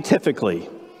scientifically.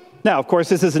 Now, of course,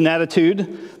 this is an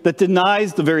attitude that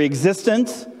denies the very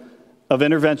existence of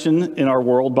intervention in our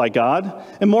world by God.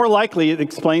 And more likely, it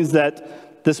explains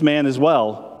that this man as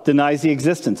well denies the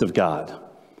existence of God.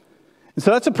 And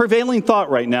so that's a prevailing thought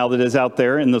right now that is out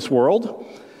there in this world.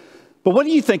 But what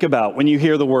do you think about when you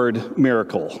hear the word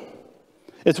miracle?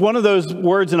 It's one of those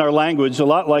words in our language, a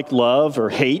lot like love or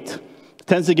hate,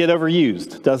 tends to get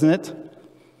overused, doesn't it?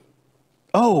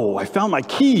 Oh, I found my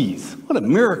keys. What a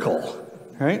miracle,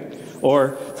 right?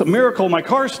 Or it's a miracle my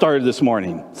car started this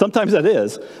morning. Sometimes that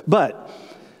is, but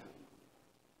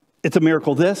it's a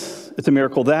miracle this, it's a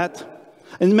miracle that.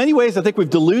 In many ways, I think we've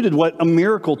diluted what a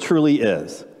miracle truly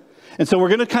is. And so we're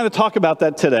going to kind of talk about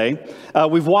that today.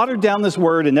 We've watered down this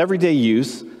word in everyday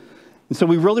use. And so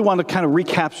we really want to kind of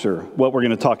recapture what we're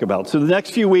going to talk about. So the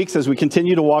next few weeks, as we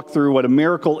continue to walk through what a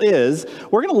miracle is,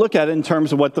 we're going to look at it in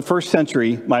terms of what the first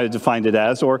century might have defined it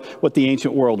as, or what the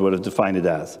ancient world would have defined it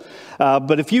as.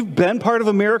 But if you've been part of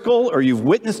a miracle, or you've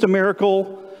witnessed a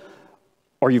miracle,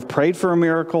 or you've prayed for a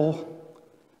miracle,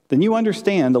 then you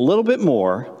understand a little bit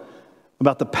more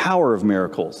about the power of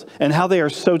miracles and how they are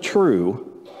so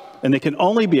true, and they can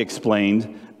only be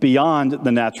explained beyond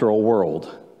the natural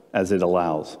world as it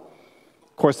allows.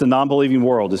 Of course, the non-believing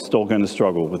world is still going to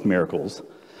struggle with miracles.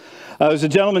 There's a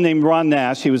gentleman named Ron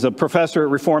Nash. He was a professor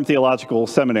at Reformed Theological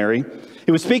Seminary.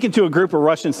 He was speaking to a group of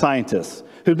Russian scientists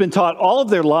who'd been taught all of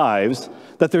their lives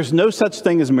that there's no such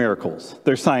thing as miracles.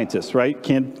 They're scientists, right?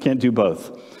 Can't do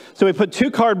both. So he put two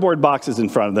cardboard boxes in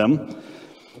front of them.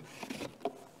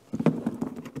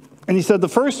 And he said the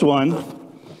first one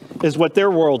is what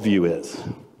their worldview is.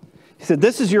 He said,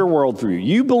 this is your worldview.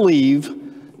 You believe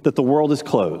that the world is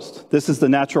closed. This is the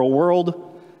natural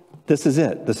world. This is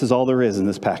it. This is all there is in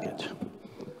this package.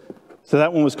 So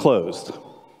that one was closed.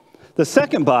 The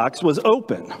second box was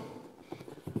open.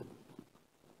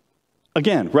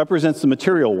 Again, represents the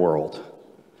material world.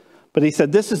 But he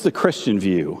said, this is the Christian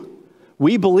view.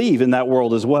 We believe in that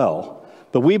world as well,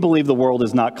 but we believe the world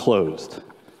is not closed,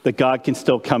 that God can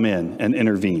still come in and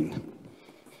intervene.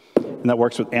 And that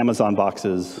works with Amazon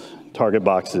boxes, Target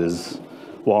boxes,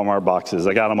 Walmart boxes.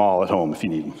 I got them all at home if you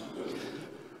need them.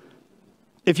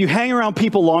 If you hang around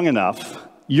people long enough,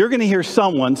 you're going to hear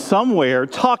someone somewhere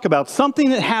talk about something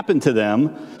that happened to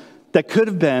them that could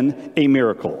have been a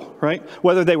miracle, right?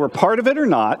 Whether they were part of it or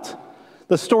not,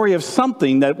 the story of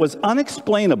something that was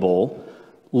unexplainable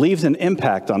leaves an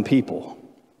impact on people.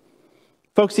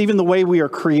 Folks, even the way we are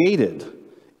created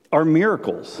are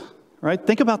miracles, right?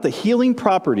 Think about the healing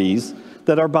properties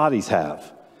that our bodies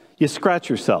have. You scratch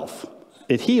yourself,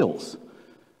 it heals,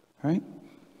 right?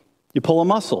 You pull a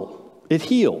muscle, it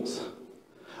heals.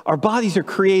 Our bodies are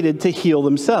created to heal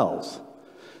themselves.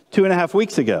 2.5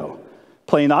 weeks ago,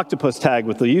 playing octopus tag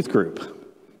with the youth group.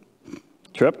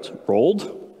 Tripped,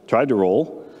 rolled, tried to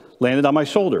roll, landed on my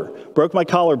shoulder, broke my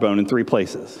collarbone in 3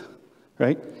 places,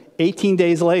 right? 18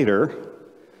 days later,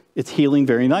 it's healing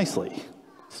very nicely.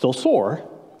 Still sore,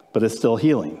 but it's still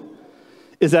healing.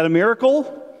 Is that a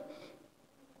miracle?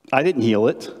 I didn't heal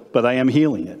it, but I am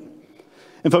healing it.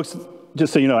 And folks,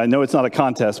 just so you know, I know it's not a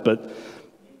contest, but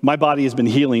my body has been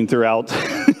healing throughout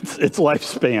its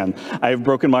lifespan. I have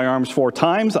broken my arms 4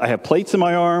 times. I have plates in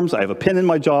my arms. I have a pin in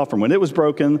my jaw from when it was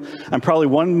broken. I'm probably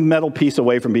one metal piece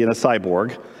away from being a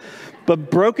cyborg. But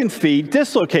broken feet,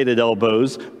 dislocated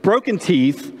elbows, broken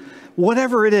teeth,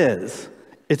 whatever it is,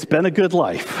 it's been a good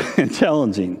life and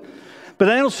challenging. But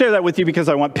I don't share that with you because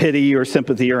I want pity or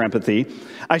sympathy or empathy.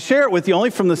 I share it with you only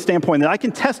from the standpoint that I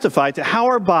can testify to how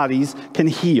our bodies can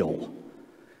heal.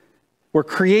 We're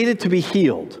created to be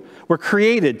healed. We're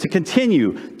created to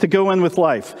continue to go in with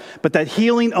life. But that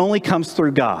healing only comes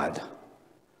through God.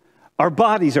 Our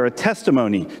bodies are a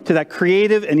testimony to that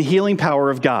creative and healing power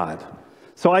of God.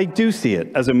 So I do see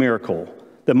it as a miracle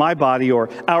that my body or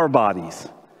our bodies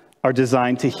are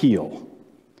designed to heal.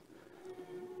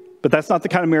 But that's not the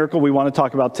kind of miracle we want to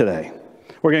talk about today.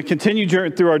 We're going to continue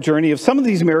through our journey of some of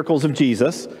these miracles of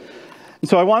Jesus. And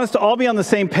so I want us to all be on the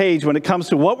same page when it comes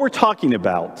to what we're talking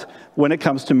about when it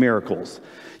comes to miracles.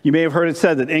 You may have heard it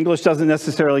said that English doesn't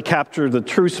necessarily capture the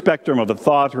true spectrum of a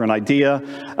thought or an idea.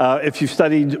 If you've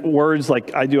studied words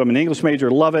like I do, I'm an English major,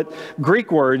 love it.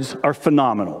 Greek words are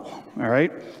phenomenal, all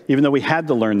right? Even though we had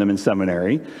to learn them in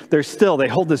seminary, they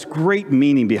hold this great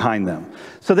meaning behind them.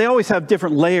 So they always have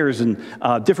different layers and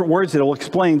different words that will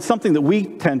explain something that we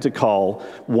tend to call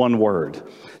one word.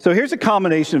 So here's a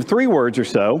combination of 3 words or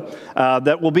so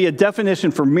that will be a definition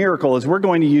for miracle as we're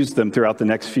going to use them throughout the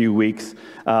next few weeks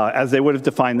as they would have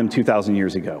defined them 2,000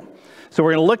 years ago. So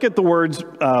we're going to look at the words,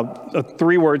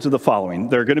 3 words of the following.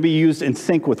 They're going to be used in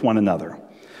sync with one another.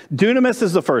 Dunamis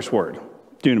is the first word,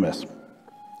 dunamis.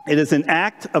 It is an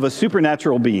act of a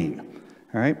supernatural being,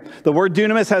 all right? The word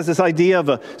dunamis has this idea of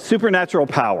a supernatural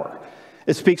power.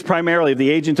 It speaks primarily of the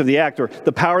agent of the act, or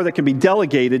the power that can be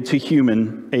delegated to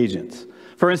human agents.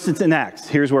 For instance, in Acts,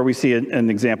 here's where we see an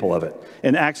example of it.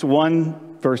 In Acts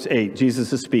 1, verse 8,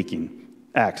 Jesus is speaking.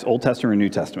 Acts, Old Testament or New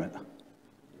Testament?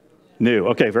 New.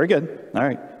 Okay, very good. All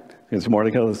right. There's more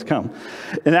to go. Let's come.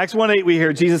 In Acts 1:8, we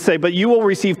hear Jesus say, "But you will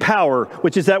receive power,"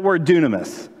 which is that word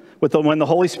dunamis, when the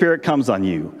Holy Spirit comes on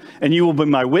you. "And you will be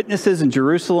my witnesses in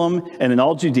Jerusalem and in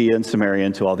all Judea and Samaria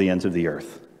and to all the ends of the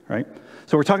earth." Right?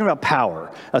 So we're talking about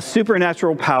power, a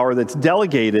supernatural power that's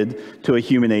delegated to a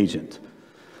human agent.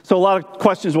 So a lot of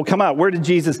questions will come out. Where did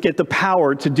Jesus get the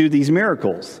power to do these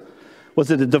miracles? Was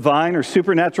it a divine or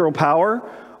supernatural power,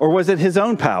 or was it his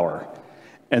own power?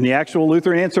 And the actual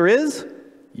Lutheran answer is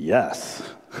yes.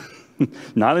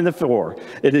 Not in the 4.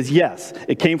 It is yes.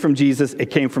 It came from Jesus. It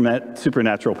came from that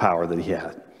supernatural power that he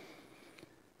had.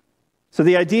 So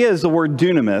the idea is the word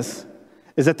dunamis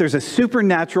is that there's a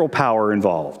supernatural power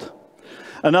involved.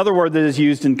 Another word that is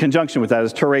used in conjunction with that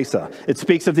is teresa. It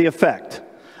speaks of the effect.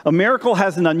 A miracle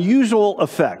has an unusual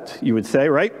effect, you would say,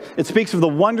 right? It speaks of the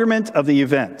wonderment of the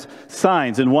event,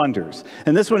 signs and wonders.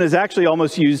 And this one is actually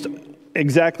almost used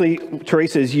exactly,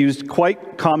 teresa is used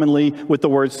quite commonly with the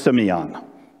word Simeon.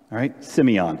 All right,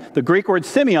 Simeon. The Greek word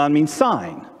Simeon means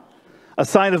sign, a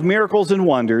sign of miracles and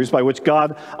wonders by which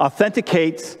God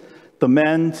authenticates the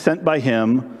men sent by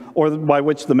him, or by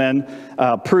which the men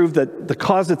prove that the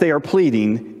cause that they are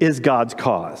pleading is God's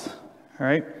cause. All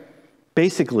right?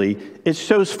 Basically, it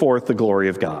shows forth the glory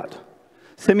of God.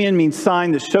 Simeon means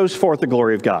sign that shows forth the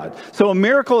glory of God. So a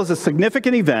miracle is a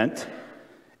significant event.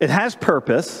 It has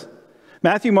purpose.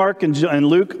 Matthew, Mark, and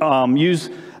Luke use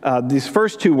these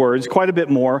first 2 words quite a bit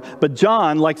more, but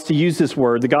John likes to use this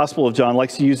word, the Gospel of John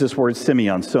likes to use this word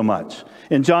Simeon so much.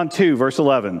 In John 2, verse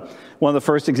 11, one of the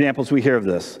first examples we hear of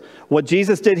this. What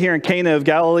Jesus did here in Cana of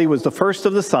Galilee was the first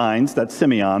of the signs, that's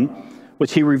Simeon,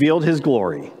 which he revealed his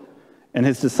glory, and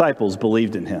his disciples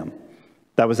believed in him.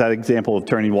 That was that example of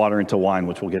turning water into wine,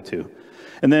 which we'll get to.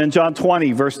 And then in John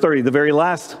 20, verse 30, the very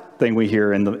last thing we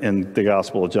hear in the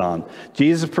Gospel of John,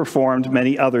 Jesus performed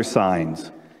many other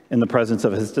signs in the presence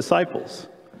of his disciples,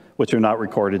 which are not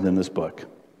recorded in this book.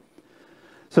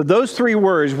 So those 3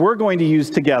 words we're going to use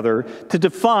together to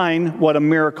define what a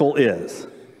miracle is.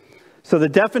 So the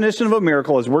definition of a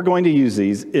miracle, as we're going to use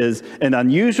these, is an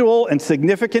unusual and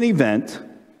significant event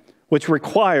which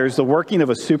requires the working of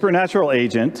a supernatural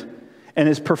agent and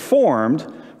is performed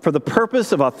for the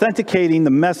purpose of authenticating the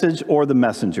message or the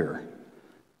messenger.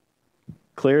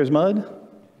 Clear as mud?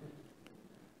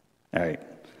 All right.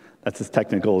 That's as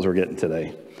technical as we're getting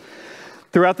today.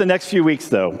 Throughout the next few weeks,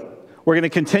 though, we're going to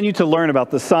continue to learn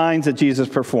about the signs that Jesus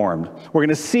performed. We're going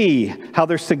to see how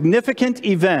they're significant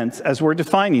events, as we're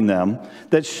defining them,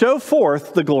 that show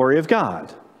forth the glory of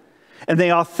God. And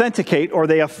they authenticate or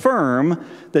they affirm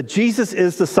that Jesus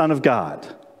is the Son of God.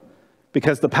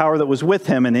 because the power that was with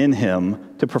him and in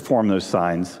him to perform those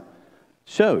signs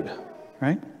showed,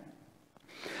 right?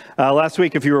 Last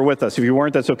week, if you were with us, if you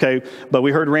weren't, that's okay, but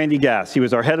we heard Randy Gass. He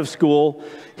was our head of school.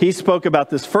 He spoke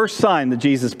about this first sign that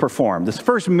Jesus performed, this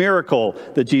first miracle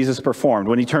that Jesus performed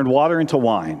when he turned water into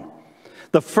wine.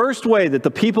 The first way that the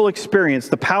people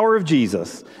experienced the power of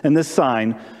Jesus and this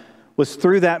sign was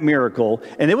through that miracle,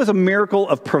 and it was a miracle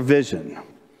of provision. All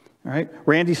right?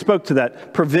 Randy spoke to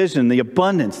that provision, the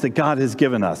abundance that God has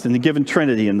given us and the given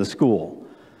Trinity in the school.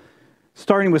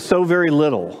 Starting with so very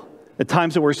little, at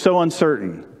times that we're so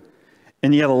uncertain,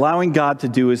 and yet allowing God to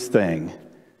do his thing.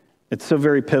 It's so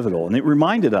very pivotal. And it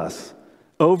reminded us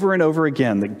over and over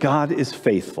again that God is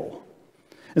faithful.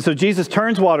 And so Jesus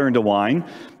turns water into wine,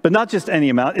 but not just any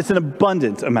amount. It's an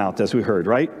abundant amount, as we heard,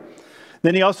 right?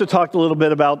 Then he also talked a little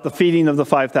bit about the feeding of the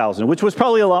 5,000, which was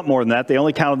probably a lot more than that. They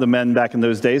only counted the men back in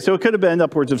those days, so it could have been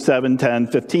upwards of 7, 10,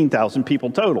 15,000 people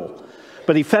total.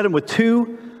 But he fed them with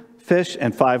 2 fish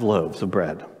and 5 loaves of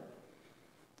bread.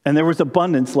 And there was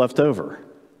abundance left over.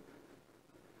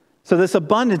 So this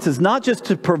abundance is not just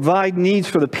to provide needs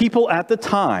for the people at the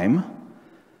time,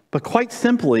 but quite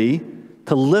simply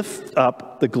to lift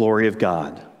up the glory of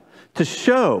God, to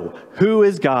show who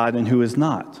is God and who is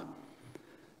not.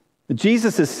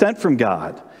 Jesus is sent from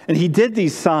God, and he did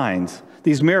these signs,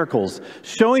 these miracles,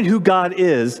 showing who God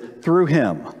is through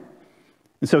him.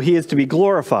 And so he is to be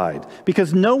glorified,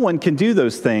 because no one can do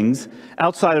those things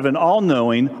outside of an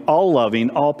all-knowing, all-loving,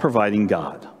 all-providing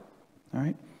God. All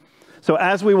right? So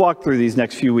as we walk through these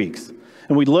next few weeks,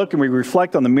 and we look and we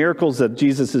reflect on the miracles that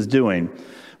Jesus is doing,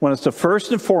 I want us to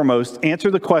first and foremost answer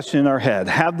the question in our head.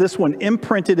 Have this one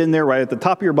imprinted in there right at the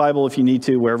top of your Bible if you need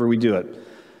to, wherever we do it.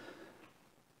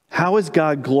 How is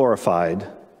God glorified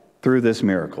through this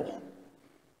miracle?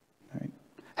 Right?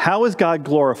 How is God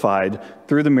glorified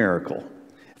through the miracle?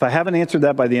 If I haven't answered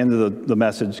that by the end of the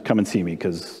message, come and see me,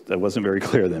 because that wasn't very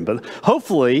clear then. But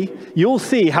hopefully, you'll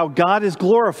see how God is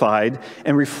glorified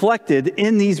and reflected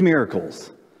in these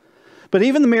miracles. But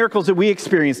even the miracles that we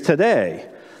experience today,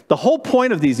 the whole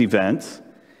point of these events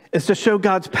is to show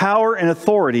God's power and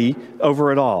authority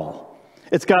over it all.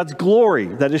 It's God's glory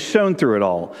that is shown through it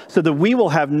all, so that we will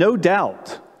have no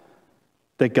doubt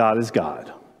that God is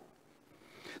God.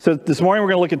 So this morning, we're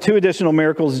going to look at 2 additional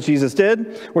miracles that Jesus did.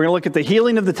 We're going to look at the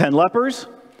healing of the 10 lepers,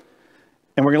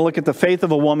 and we're going to look at the faith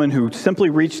of a woman who simply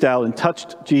reached out and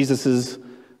touched Jesus's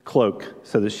cloak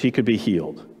so that she could be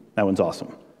healed. That one's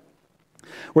awesome.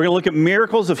 We're going to look at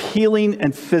miracles of healing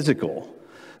and physical.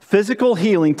 Physical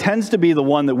healing tends to be the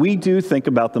one that we do think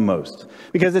about the most,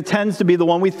 because it tends to be the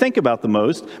one we think about the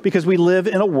most because we live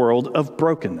in a world of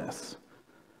brokenness.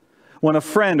 When a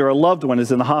friend or a loved one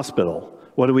is in the hospital,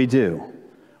 what do?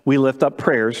 We lift up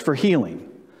prayers for healing.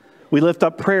 We lift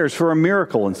up prayers for a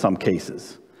miracle in some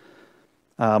cases.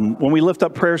 When we lift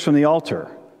up prayers from the altar,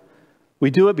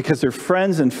 we do it because they're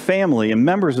friends and family and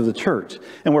members of the church.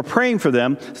 And we're praying for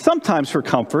them, sometimes for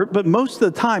comfort, but most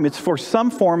of the time it's for some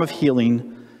form of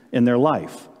healing in their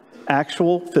life.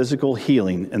 Actual physical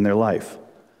healing in their life.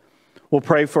 We'll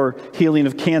pray for healing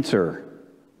of cancer,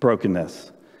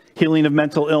 brokenness, healing of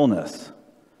mental illness.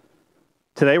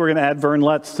 Today, we're going to add Vern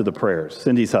Letts to the prayers,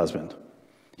 Cindy's husband.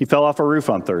 He fell off a roof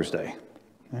on Thursday.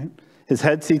 Right? His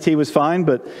head CT was fine,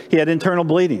 but he had internal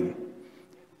bleeding.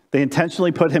 They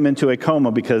intentionally put him into a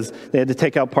coma because they had to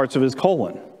take out parts of his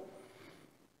colon.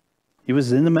 He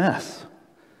was in a mess.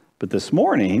 But this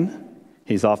morning,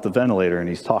 he's off the ventilator and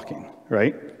he's talking,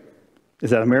 right?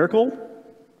 Is that a miracle?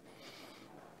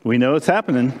 We know it's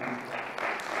happening.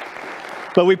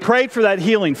 But we prayed for that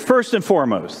healing first and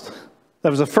foremost. That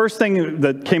was the first thing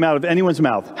that came out of anyone's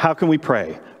mouth. How can we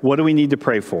pray? What do we need to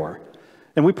pray for?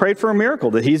 And we prayed for a miracle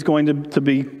that he's going to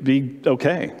be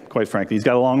okay, quite frankly. He's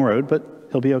got a long road, but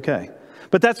he'll be okay.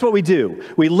 But that's what we do.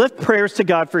 We lift prayers to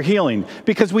God for healing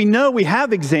because we know we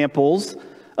have examples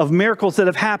of miracles that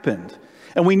have happened.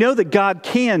 And we know that God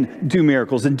can do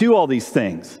miracles and do all these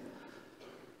things.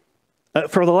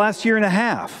 For the last year and a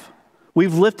half,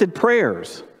 we've lifted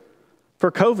prayers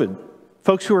for COVID,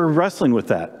 folks who are wrestling with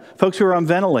that. Folks who are on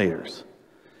ventilators.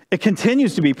 It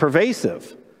continues to be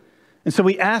pervasive. And so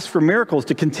we ask for miracles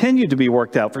to continue to be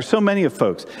worked out for so many of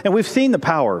folks. And we've seen the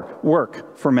power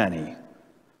work for many.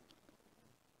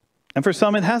 And for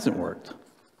some, it hasn't worked.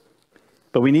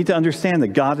 But we need to understand that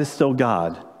God is still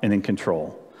God and in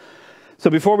control. So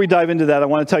before we dive into that, I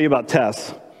want to tell you about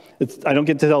Tess. I don't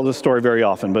get to tell this story very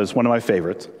often, but it's one of my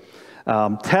favorites.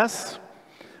 Tess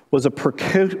was a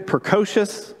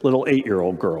precocious little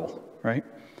 8-year-old girl, right?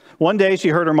 One day, she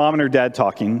heard her mom and her dad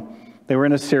talking. They were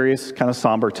in a serious, kind of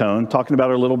somber tone, talking about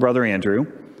her little brother, Andrew.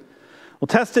 Well,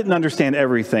 Tess didn't understand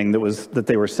everything that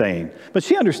they were saying, but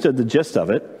she understood the gist of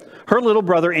it. Her little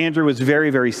brother, Andrew, was very,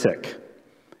 very sick.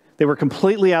 They were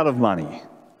completely out of money.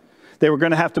 They were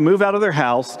going to have to move out of their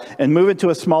house and move into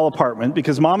a small apartment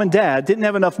because mom and dad didn't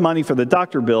have enough money for the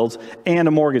doctor bills and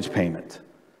a mortgage payment.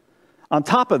 On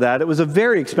top of that, it was a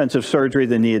very expensive surgery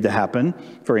that needed to happen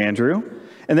for Andrew,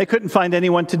 and they couldn't find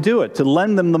anyone to do it, to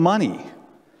lend them the money.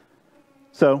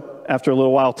 So after a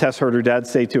little while, Tess heard her dad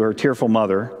say to her tearful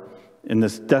mother in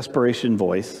this desperation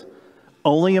voice,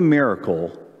 "Only a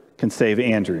miracle can save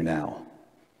Andrew now."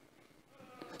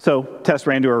 So Tess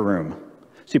ran to her room.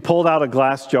 She pulled out a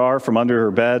glass jar from under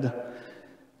her bed.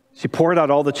 She poured out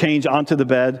all the change onto the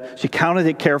bed. She counted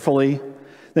it carefully.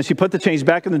 Then she put the change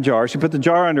back in the jar. She put the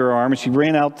jar under her arm, and she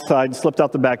ran outside, slipped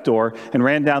out the back door, and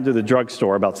ran down to the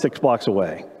drugstore about 6 blocks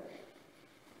away.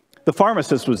 The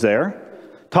pharmacist was there,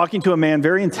 talking to a man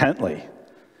very intently.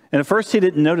 And at first, he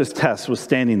didn't notice Tess was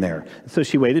standing there. So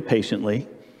she waited patiently.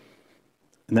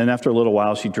 And then after a little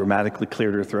while, she dramatically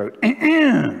cleared her throat.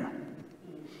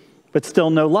 But still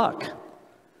no luck.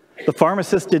 The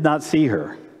pharmacist did not see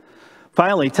her.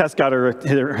 Finally, Tess got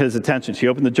his attention. She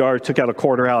opened the jar, took out a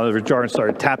quarter out of her jar, and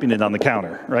started tapping it on the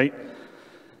counter, right?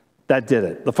 That did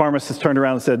it. The pharmacist turned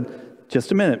around and said,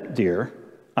 "Just a minute, dear.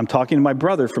 I'm talking to my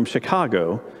brother from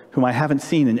Chicago, whom I haven't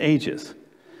seen in ages."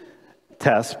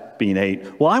 Tess, being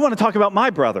 8, "Well, I want to talk about my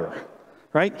brother,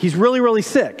 right? He's really, really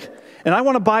sick, and I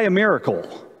want to buy a miracle.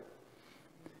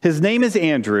 His name is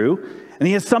Andrew, and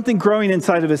he has something growing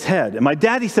inside of his head. And my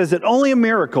daddy says that only a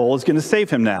miracle is going to save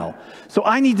him now. So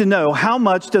I need to know, how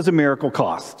much does a miracle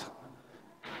cost?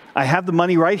 I have the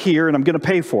money right here, and I'm going to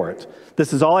pay for it.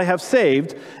 This is all I have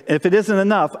saved. If it isn't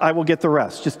enough, I will get the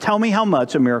rest. Just tell me how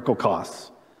much a miracle costs."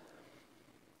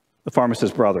 The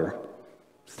pharmacist's brother,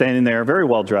 standing there, very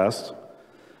well dressed,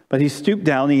 but he stooped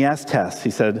down and he asked Tess,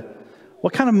 he said,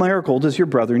 "What kind of miracle does your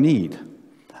brother need?"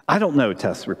 "I don't know,"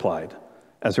 Tess replied,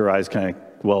 as her eyes kind of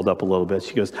welled up a little bit.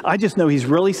 She goes, "I just know he's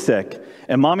really sick,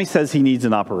 and mommy says he needs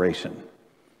an operation.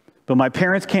 But my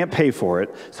parents can't pay for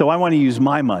it, so I want to use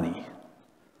my money."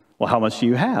 "Well, how much do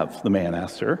you have?" the man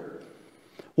asked her.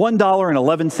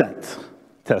 $1.11,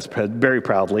 Tess said very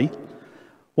proudly.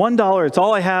 $1, it's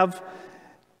all I have.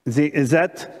 Is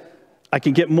that I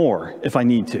can get more if I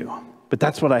need to, but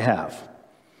that's what I have.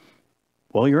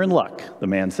 "Well, you're in luck," the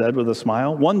man said with a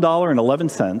smile.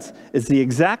 $1.11 is the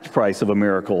exact price of a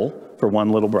miracle for one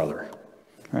little brother.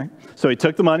 Right? So he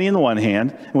took the money in the one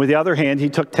hand, and with the other hand, he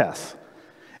took Tess.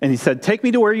 And he said, "Take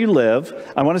me to where you live.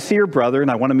 I want to see your brother, and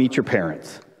I want to meet your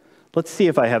parents. Let's see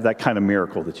if I have that kind of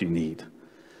miracle that you need."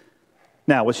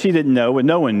 Now, what she didn't know, what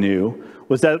no one knew,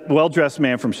 was that well-dressed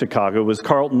man from Chicago was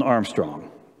Carlton Armstrong.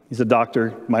 He's a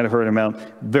doctor, you might have heard him out,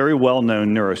 very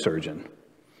well-known neurosurgeon.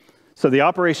 So the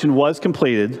operation was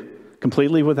completed,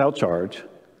 completely without charge.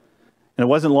 And it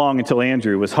wasn't long until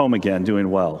Andrew was home again, doing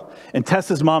well. And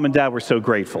Tess's mom and dad were so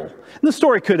grateful. And the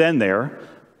story could end there,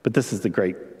 but this is the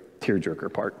great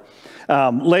tearjerker part.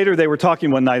 Later, they were talking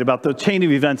one night about the chain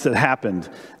of events that happened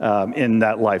in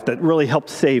that life that really helped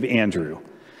save Andrew.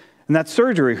 And that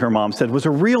surgery, her mom said, was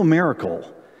a real miracle.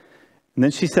 And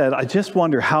then she said, "I just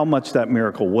wonder how much that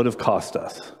miracle would have cost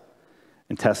us."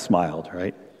 And Tess smiled,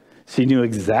 right? She knew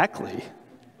exactly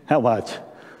how much.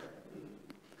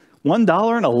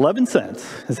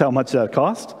 $1.11 is how much that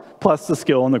cost, plus the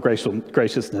skill and the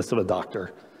graciousness of a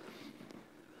doctor.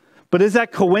 But is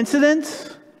that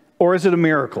coincidence, or is it a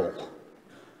miracle?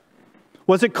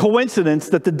 Was it coincidence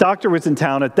that the doctor was in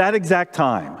town at that exact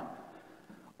time?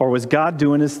 Or was God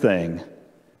doing his thing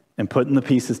and putting the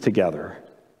pieces together?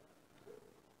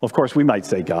 Well, of course, we might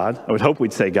say God. I would hope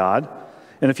we'd say God.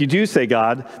 And if you do say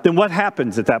God, then what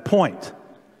happens at that point?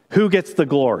 Who gets the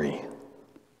glory?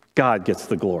 God gets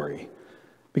the glory.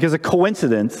 Because a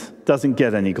coincidence doesn't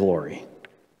get any glory.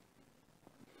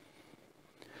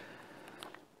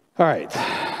 All right.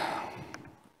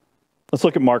 Let's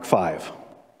look at Mark 5.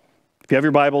 If you have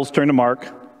your Bibles, turn to Mark,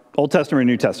 Old Testament or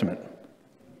New Testament.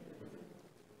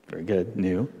 Very good,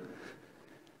 new.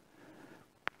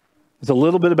 There's a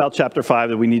little bit about chapter 5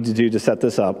 that we need to do to set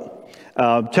this up.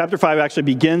 Chapter 5 actually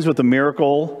begins with the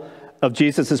miracle of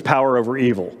Jesus' power over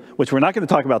evil, which we're not going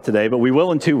to talk about today, but we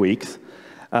will in 2 weeks.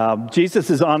 Jesus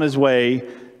is on his way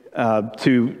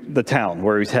to the town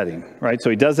where he's heading, right? So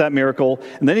he does that miracle,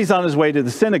 and then he's on his way to the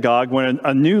synagogue when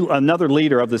another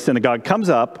leader of the synagogue comes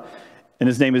up, and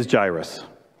his name is Jairus.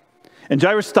 And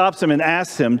Jairus stops him and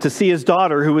asks him to see his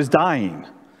daughter who is dying.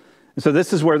 And so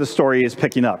this is where the story is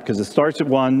picking up, because it starts at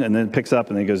 1 and then it picks up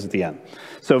and then it goes at the end.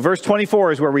 So verse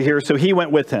 24 is where we hear, so he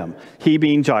went with him. He,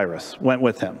 being Jairus, went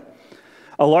with him.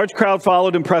 A large crowd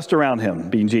followed and pressed around him,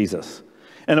 being Jesus.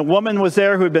 And a woman was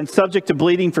there who had been subject to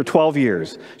bleeding for 12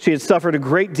 years. She had suffered a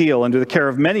great deal under the care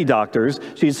of many doctors.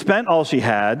 She had spent all she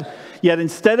had, yet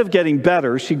instead of getting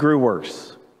better, she grew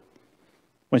worse.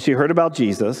 When she heard about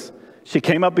Jesus, she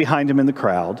came up behind him in the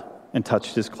crowd and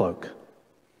touched his cloak,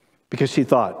 because she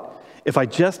thought, if I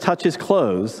just touch his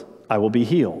clothes, I will be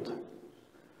healed.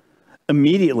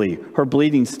 Immediately, her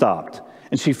bleeding stopped,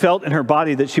 and she felt in her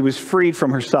body that she was freed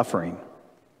from her suffering.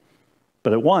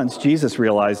 But at once, Jesus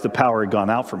realized the power had gone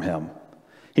out from him.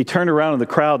 He turned around in the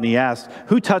crowd and he asked,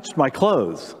 "Who touched my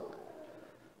clothes?"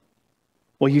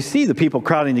 "Well, you see the people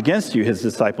crowding against you," his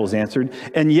disciples answered,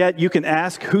 "and yet you can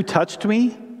ask, 'Who touched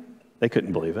me?'" They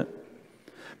couldn't believe it.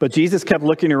 But Jesus kept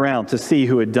looking around to see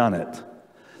who had done it.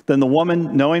 Then the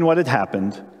woman, knowing what had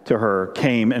happened to her,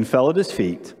 came and fell at his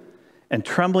feet, and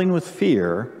trembling with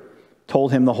fear,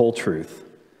 told him the whole truth.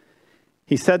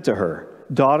 He said to her,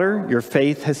 "Daughter, your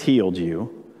faith has healed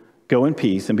you. Go in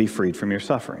peace and be freed from your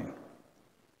suffering."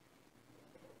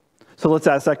 So let's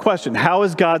ask that question. How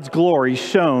is God's glory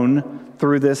shown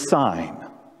through this sign?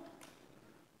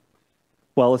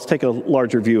 Well, let's take a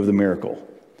larger view of the miracle.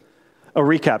 A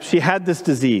recap. She had this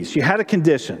disease. She had a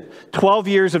condition. 12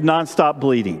 years of nonstop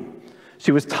bleeding.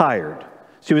 She was tired.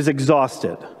 She was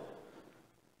exhausted.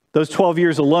 Those 12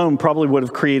 years alone probably would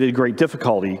have created great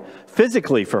difficulty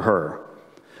physically for her.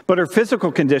 But her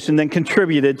physical condition then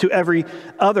contributed to every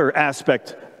other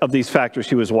aspect of these factors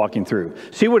she was walking through.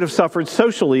 She would have suffered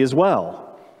socially as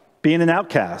well, being an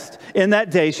outcast. In that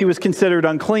day, she was considered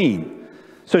unclean.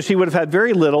 So she would have had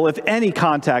very little, if any,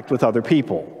 contact with other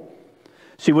people.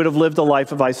 She would have lived a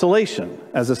life of isolation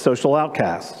as a social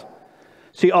outcast.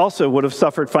 She also would have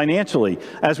suffered financially,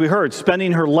 as we heard,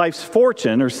 spending her life's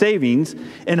fortune or savings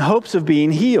in hopes of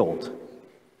being healed.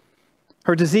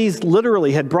 Her disease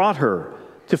literally had brought her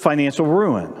to financial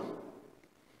ruin.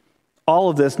 All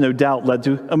of this, no doubt, led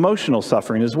to emotional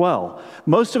suffering as well.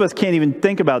 Most of us can't even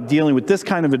think about dealing with this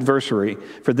kind of adversity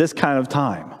for this kind of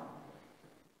time.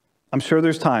 I'm sure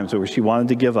there's times where she wanted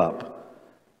to give up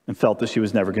and felt that she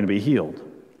was never going to be healed.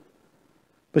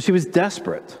 But she was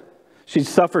desperate. She'd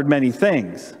suffered many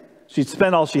things. She'd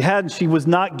spent all she had, and she was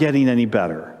not getting any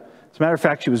better. As a matter of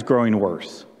fact, she was growing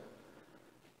worse.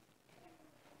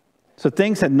 So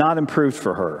things had not improved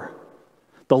for her.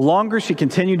 The longer she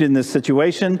continued in this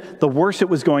situation, the worse it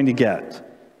was going to get.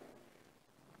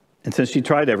 And since she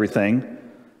tried everything,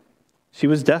 she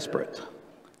was desperate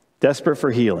for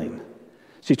healing.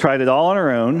 She tried it all on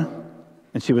her own,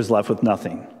 and she was left with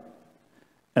nothing.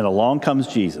 And along comes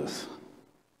Jesus.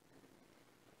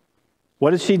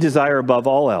 What did she desire above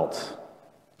all else?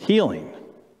 Healing.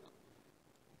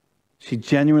 She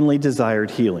genuinely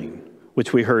desired healing,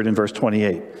 which we heard in verse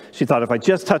 28. She thought, if I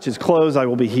just touch his clothes, I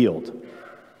will be healed.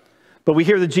 But we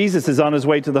hear that Jesus is on his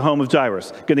way to the home of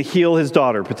Jairus, going to heal his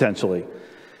daughter potentially.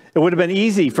 It would have been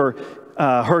easy for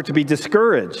her to be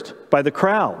discouraged by the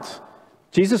crowds.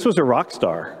 Jesus was a rock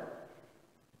star.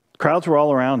 Crowds were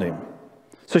all around him.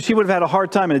 So she would have had a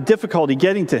hard time and a difficulty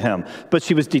getting to him, but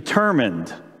she was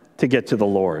determined to get to the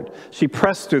Lord. She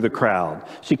pressed through the crowd.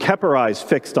 She kept her eyes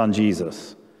fixed on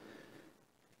Jesus.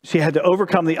 She had to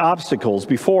overcome the obstacles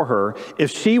before her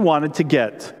if she wanted to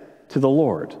get to the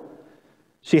Lord.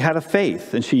 She had a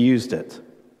faith, and she used it.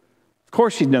 Of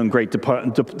course, she'd known great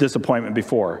disappointment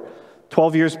before.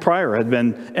 12 years prior had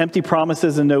been empty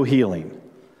promises and no healing.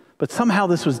 But somehow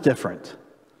this was different.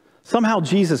 Somehow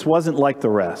Jesus wasn't like the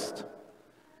rest.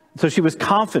 So she was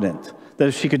confident that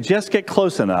if she could just get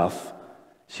close enough,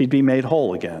 she'd be made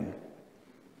whole again.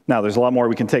 Now, there's a lot more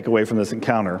we can take away from this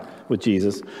encounter with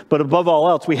Jesus. But above all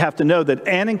else, we have to know that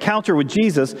an encounter with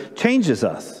Jesus changes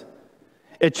us.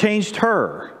 It changed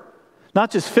her, not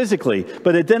just physically,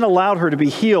 but it then allowed her to be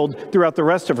healed throughout the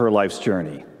rest of her life's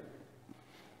journey.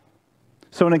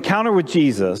 So an encounter with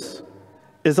Jesus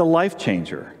is a life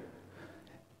changer.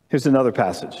 Here's another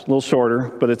passage, a little shorter,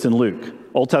 but it's in Luke.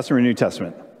 Old Testament or New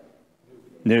Testament?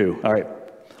 New. All right.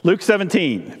 Luke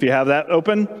 17, if you have that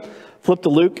open, flip to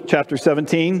Luke chapter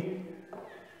 17.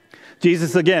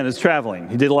 Jesus, again, is traveling.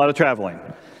 He did a lot of traveling.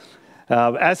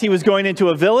 As he was going into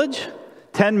a village,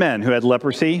 10 men who had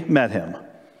leprosy met him.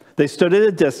 They stood at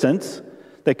a distance.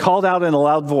 They called out in a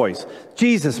loud voice,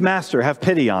 "Jesus, Master, have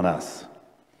pity on us."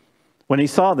 When he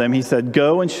saw them, he said,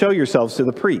 "Go and show yourselves to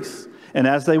the priests." And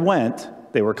as they went,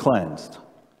 they were cleansed.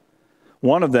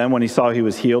 One of them, when he saw he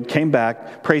was healed, came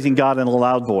back, praising God in a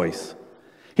loud voice.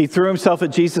 He threw himself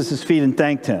at Jesus' feet and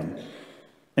thanked him.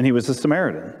 And he was a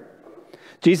Samaritan.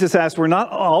 Jesus asked, "Were not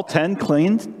all 10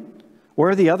 cleansed? Where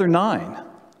are the other 9?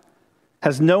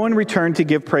 Has no one returned to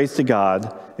give praise to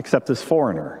God except this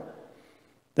foreigner?"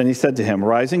 Then he said to him,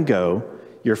 "Rise and go.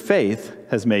 Your faith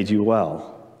has made you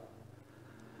well."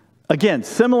 Again,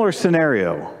 similar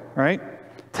scenario, right?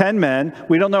 10 men.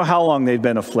 We don't know how long they'd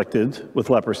been afflicted with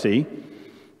leprosy,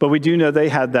 but we do know they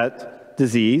had that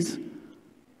disease.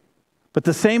 But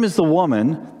the same as the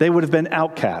woman, they would have been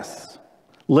outcasts,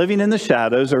 living in the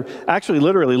shadows, or actually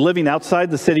literally living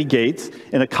outside the city gates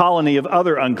in a colony of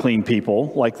other unclean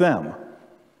people like them.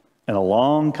 And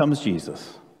along comes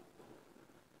Jesus.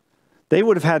 They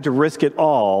would have had to risk it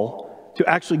all to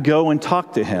actually go and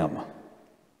talk to him,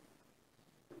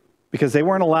 because they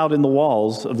weren't allowed in the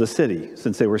walls of the city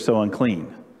since they were so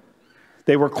unclean.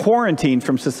 They were quarantined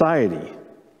from society.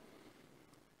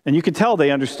 And you could tell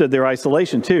they understood their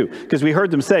isolation too, because we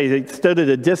heard them say they stood at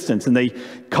a distance and they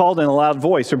called in a loud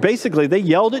voice, or basically they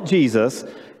yelled at Jesus,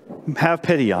 "Have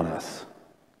pity on us."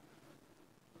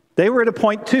 They were at a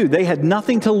point too, they had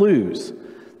nothing to lose.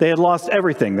 They had lost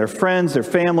everything, their friends, their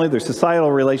family, their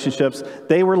societal relationships.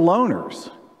 They were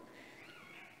loners.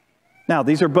 Now,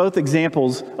 these are both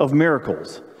examples of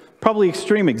miracles, probably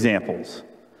extreme examples,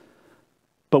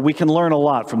 but we can learn a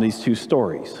lot from these two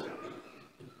stories.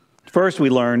 First, we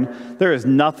learn there is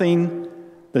nothing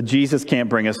that Jesus can't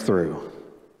bring us through.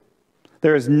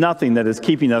 There is nothing that is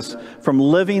keeping us from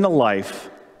living a life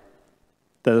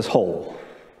that is whole.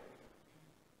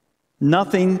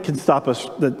 Nothing can stop us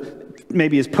that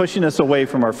maybe is pushing us away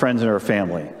from our friends and our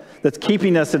family, that's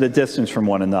keeping us at a distance from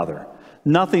one another.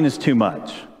 Nothing is too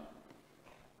much.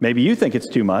 Maybe you think it's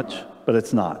too much, but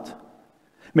it's not.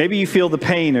 Maybe you feel the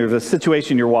pain or the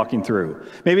situation you're walking through.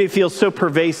 Maybe it feels so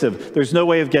pervasive, there's no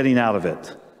way of getting out of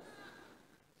it.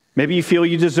 Maybe you feel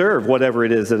you deserve whatever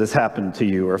it is that has happened to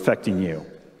you or affecting you.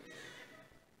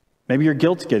 Maybe your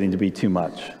guilt's getting to be too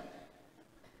much.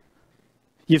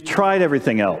 You've tried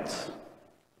everything else,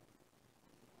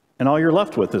 and all you're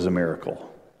left with is a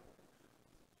miracle.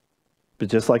 But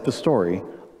just like the story,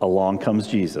 along comes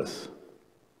Jesus.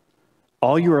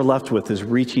 All you are left with is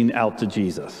reaching out to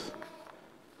Jesus.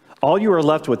 All you are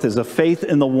left with is a faith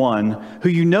in the one who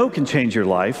you know can change your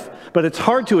life, but it's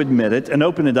hard to admit it and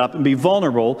open it up and be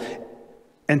vulnerable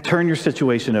and turn your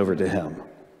situation over to him.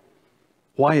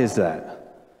 Why is that?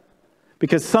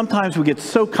 Because sometimes we get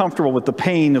so comfortable with the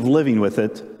pain of living with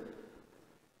it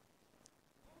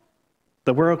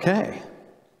that we're okay.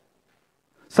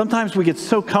 Sometimes we get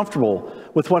so comfortable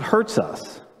with what hurts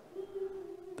us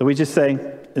that we just say,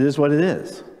 it is what it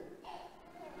is.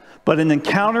 But an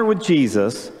encounter with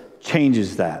Jesus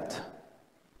changes that.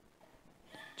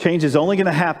 Change is only going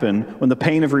to happen when the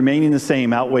pain of remaining the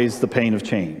same outweighs the pain of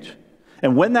change.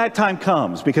 And when that time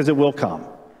comes, because it will come,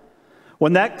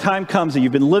 when that time comes that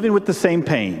you've been living with the same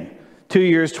pain, 2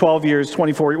 years, 12 years,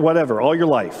 24, whatever, all your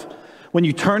life, when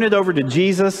you turn it over to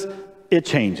Jesus, it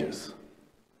changes.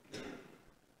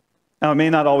 Now, it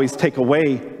may not always take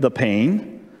away the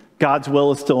pain. God's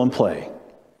will is still in play.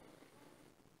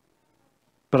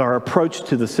 But our approach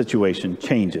to the situation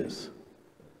changes.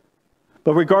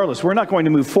 But regardless, we're not going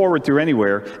to move forward through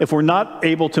anywhere if we're not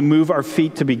able to move our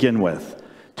feet to begin with,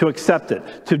 to accept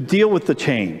it, to deal with the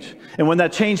change. And when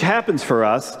that change happens for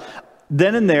us,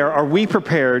 then and there, are we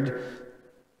prepared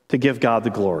to give God the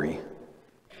glory?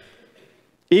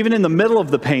 Even in the middle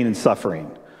of the pain and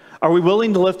suffering, are we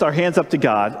willing to lift our hands up to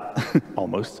God,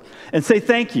 almost, and say,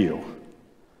 thank you.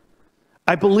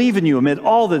 I believe in you amid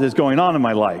all that is going on in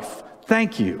my life.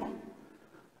 Thank you.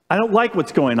 I don't like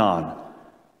what's going on,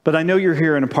 but I know you're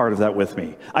here and a part of that with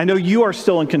me. I know you are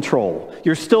still in control.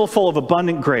 You're still full of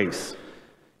abundant grace.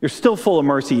 You're still full of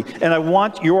mercy, and I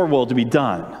want your will to be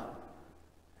done.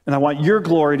 And I want your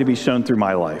glory to be shown through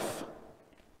my life.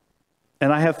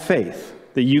 And I have faith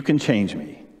that you can change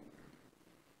me.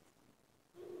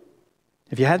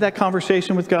 Have you had that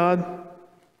conversation with God?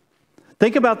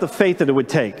 Think about the faith that it would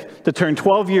take to turn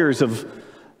 12 years of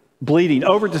bleeding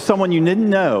over to someone you didn't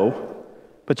know,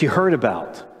 but you heard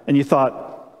about, and you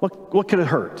thought, what could it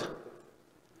hurt?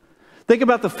 Think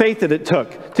about the faith that it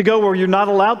took to go where you're not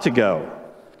allowed to go,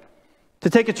 to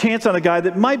take a chance on a guy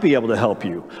that might be able to help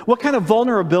you. What kind of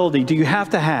vulnerability do you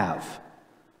have to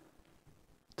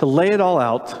lay it all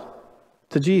out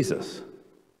to Jesus?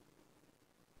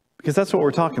 Because that's what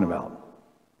we're talking about.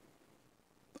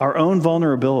 Our own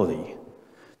vulnerability,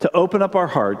 to open up our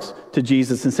hearts to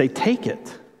Jesus and say, take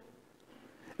it.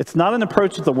 It's not an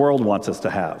approach that the world wants us to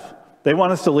have. They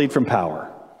want us to lead from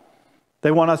power.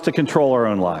 They want us to control our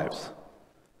own lives.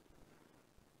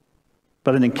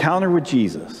 But an encounter with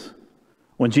Jesus,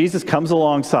 when Jesus comes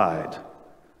alongside,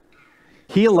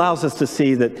 he allows us to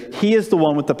see that he is the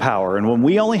one with the power. And when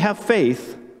we only have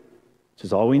faith, which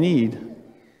is all we need,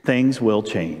 things will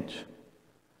change.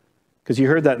 Because you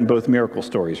heard that in both miracle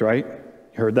stories, right?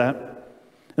 You heard that?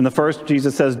 In the first,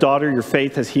 Jesus says, daughter, your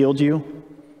faith has healed you.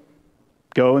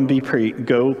 Go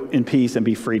in peace and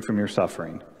be freed from your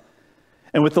suffering.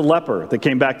 And with the leper that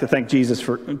came back to thank Jesus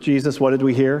for Jesus, what did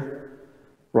we hear?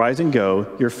 Rise and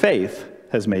go. Your faith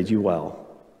has made you well.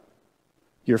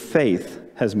 Your faith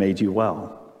has made you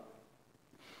well.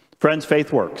 Friends,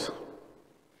 faith works.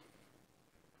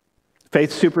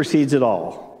 Faith supersedes it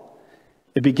all.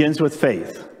 It begins with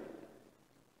faith.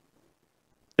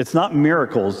 It's not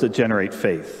miracles that generate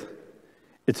faith.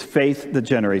 It's faith that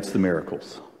generates the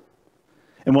miracles.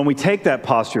 And when we take that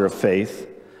posture of faith,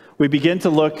 we begin to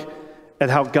look at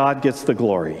how God gets the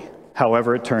glory,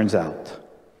 however it turns out.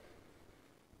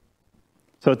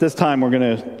 So at this time, we're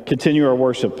going to continue our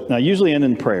worship. Now, usually end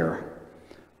in prayer,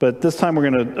 but this time we're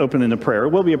going to open into prayer. It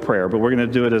will be a prayer, but we're going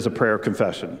to do it as a prayer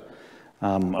confession.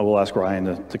 I will ask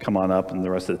Ryan to come on up and the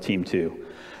rest of the team too.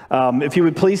 If you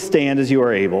would please stand as you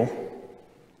are able.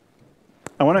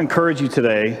 I want to encourage you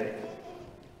today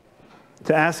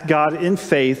to ask God in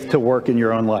faith to work in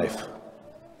your own life.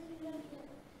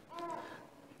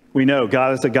 We know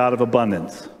God is a God of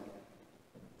abundance.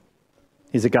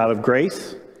 He's a God of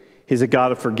grace. He's a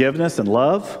God of forgiveness and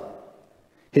love.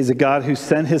 He's a God who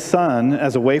sent his Son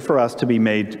as a way for us to be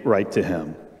made right to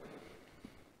him.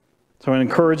 So I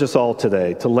encourage us all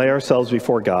today to lay ourselves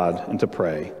before God and to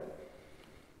pray.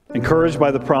 Encouraged by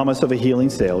the promise of a healing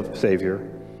Savior,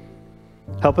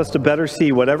 help us to better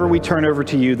see whatever we turn over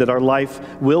to you, that our life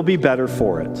will be better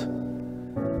for it.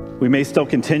 We may still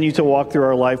continue to walk through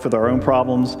our life with our own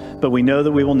problems, but we know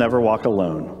that we will never walk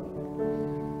alone.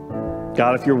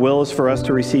 God, if your will is for us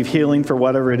to receive healing for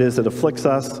whatever it is that afflicts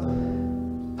us,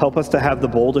 help us to have the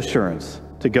bold assurance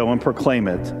to go and proclaim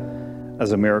it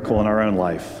as a miracle in our own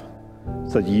life,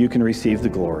 so that you can receive the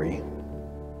glory.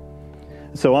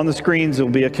 So on the screens, there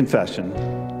will be a confession.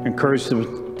 Encouraged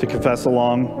to confess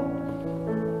along,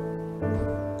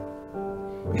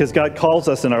 because God calls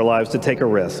us in our lives to take a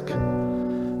risk,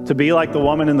 to be like the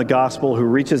woman in the gospel who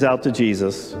reaches out to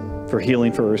Jesus for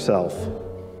healing for herself,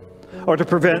 or to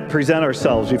present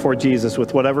ourselves before Jesus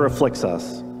with whatever afflicts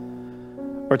us,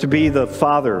 or to be the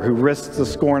father who risks the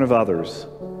scorn of others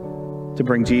to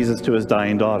bring Jesus to his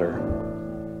dying daughter.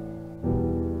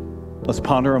 Let's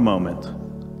ponder a moment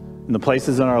in the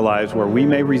places in our lives where we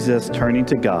may resist turning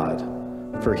to God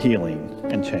for healing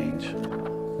and change.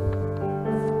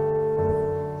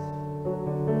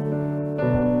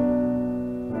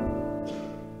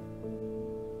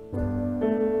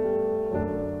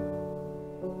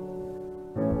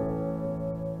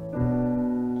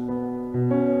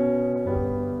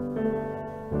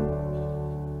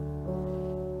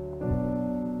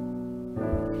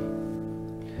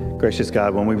 Gracious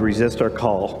God, when we resist your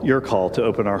call to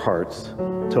open our hearts,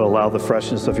 to allow the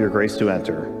freshness of your grace to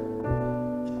enter,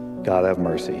 God, have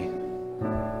mercy.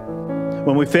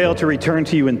 When we fail to return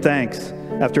to you in thanks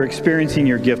after experiencing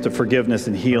your gift of forgiveness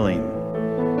and healing,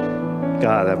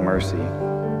 God, have mercy.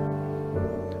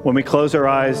 When we close our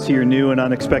eyes to your new and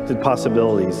unexpected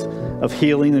possibilities of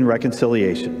healing and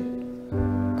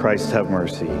reconciliation, Christ, have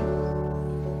mercy.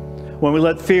 When we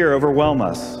let fear overwhelm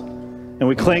us, and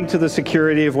we cling to the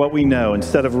security of what we know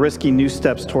instead of risking new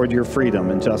steps toward your freedom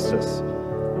and justice,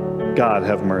 God,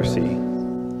 have mercy.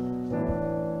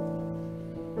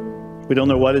 We don't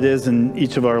know what it is in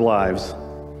each of our lives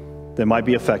that might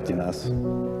be affecting us,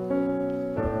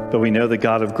 but we know the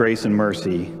God of grace and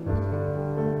mercy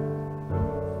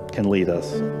can lead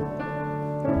us.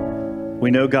 We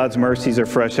know God's mercies are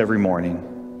fresh every morning.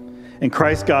 In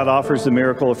Christ, God offers the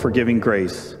miracle of forgiving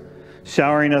grace,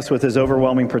 showering us with his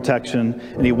overwhelming protection,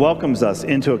 and he welcomes us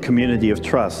into a community of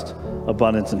trust,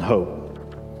 abundance, and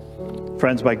hope.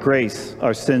 Friends, by grace,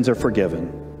 our sins are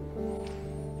forgiven.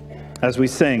 As we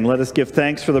sing, let us give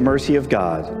thanks for the mercy of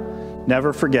God,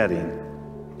 never forgetting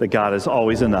that God is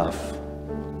always enough.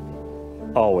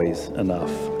 Always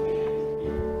enough.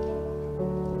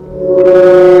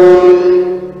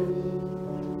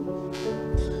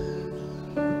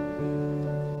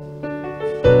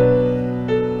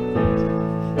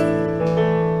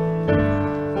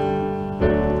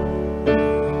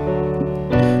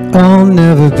 I'll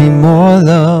never be more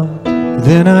loved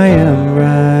than I am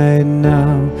right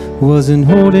now. Wasn't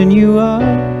holding you up,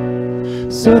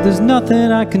 so there's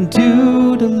nothing I can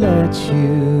do to let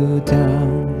you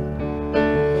down.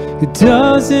 It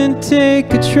doesn't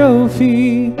take a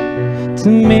trophy to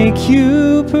make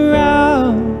you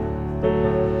proud.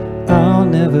 I'll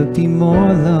never be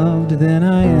more loved than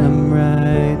I am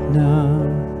right now.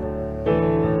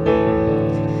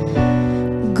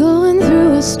 Going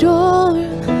through a storm,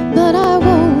 but I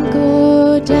won't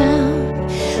go down.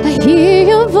 I hear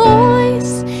your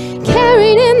voice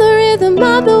carried in the rhythm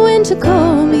of the wind to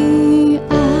call me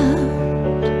out.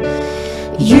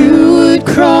 You would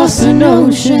across an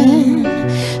ocean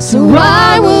so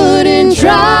I wouldn't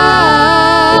drown.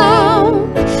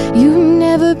 You've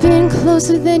never been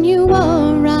closer than you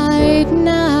are right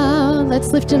now.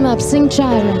 Let's lift him up, sing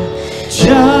Jireh.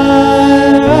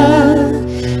 Jireh,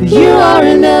 you are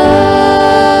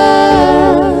enough.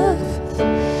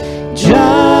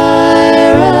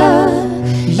 Jireh,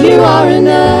 you are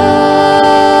enough.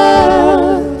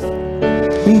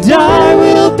 And I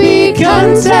will be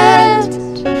content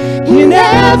in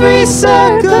every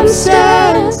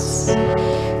circumstance.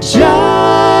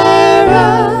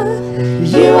 Jireh,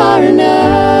 you are enough.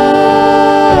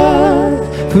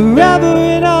 Forever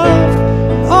enough,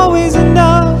 always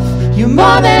enough. You're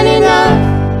more than enough.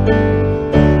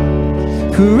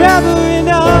 Forever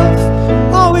enough,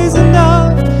 always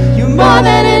enough. You're more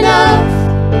than enough.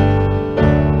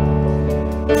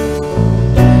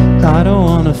 I don't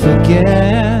wanna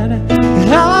forget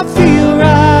how I feel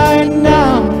right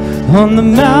now on the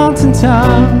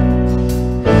mountaintop.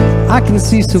 I can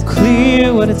see so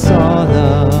clear what it's all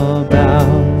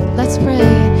about. Let's pray.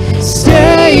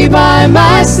 Stay by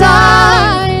my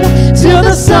side till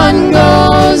the sun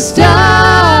goes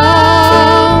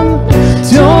down.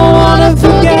 Don't wanna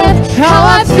forget how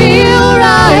I feel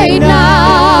right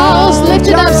now. So lift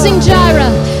it up, sing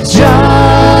Jireh.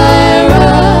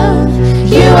 Jireh,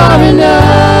 you are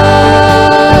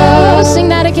enough. Sing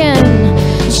that again.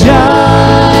 Jireh,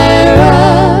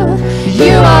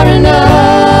 you are enough.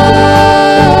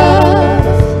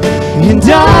 And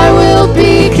I will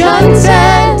be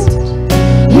content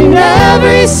in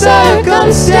every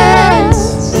circumstance.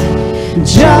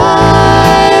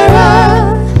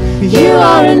 Jireh, you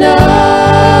are enough.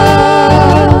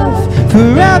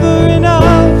 Forever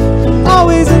enough,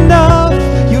 always enough.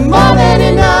 You're more than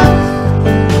enough.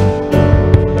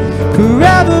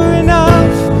 Forever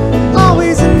enough,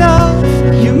 always enough.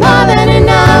 You're more than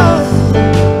enough.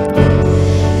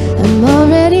 I'm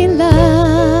already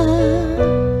loved.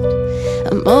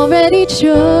 I'm already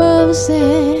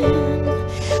chosen.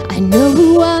 I know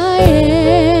who I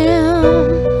am.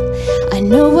 I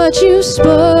know what you've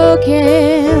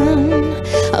spoken.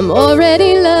 I'm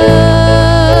already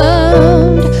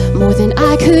loved more than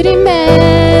I could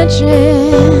imagine.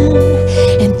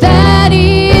 And that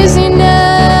is enough.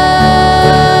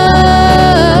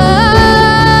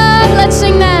 Let's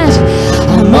sing that.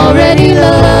 I'm already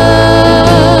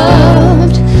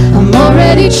loved. I'm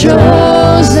already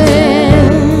chosen.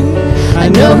 I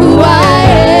know who I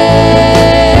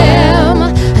am.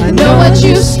 I know what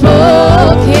you've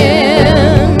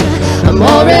spoken. I'm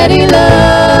already loved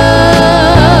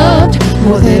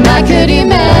more than I could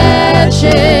imagine.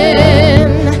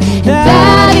 And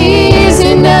that is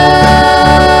enough.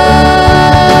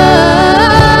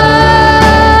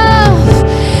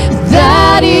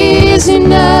 That is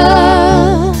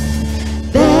enough.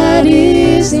 That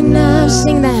is enough.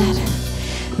 Sing that.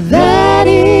 That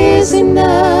is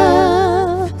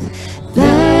enough.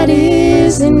 That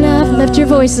is enough. Lift your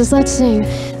voices. Let's sing.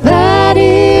 That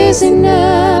is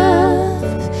enough.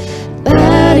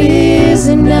 That is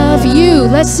enough. You,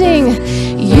 let's sing.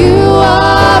 You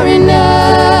are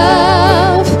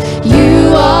enough.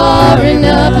 You are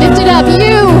enough. Lift it up.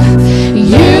 You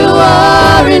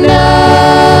are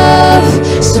enough.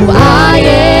 So I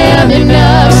am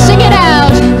enough. Sing it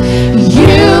out.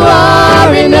 You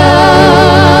are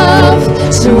enough.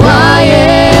 So I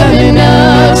am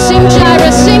enough. Sing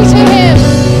Jireh. Sing to him.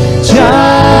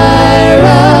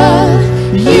 Jireh,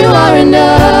 you are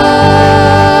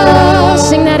enough.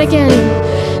 Sing that again.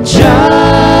 Jireh,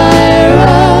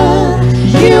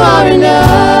 you are enough.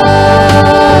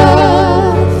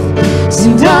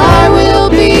 And I will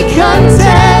be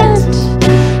content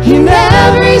in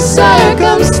every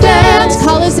circumstance.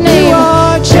 Call his name. You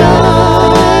are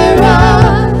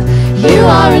Jireh, you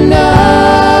are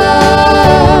enough.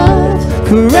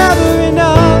 Forever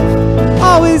enough,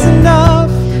 always enough.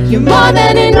 You're more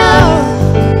than enough.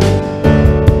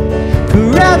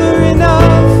 Forever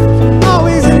enough,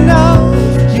 always enough.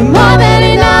 You're more than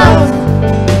enough.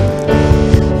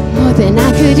 More than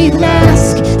I could even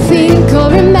ask, think,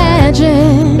 or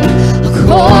imagine.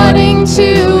 According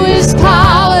to his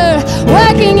power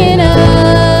working in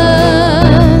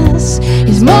us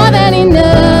is more than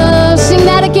enough. Sing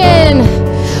that again.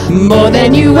 More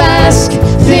than you ask,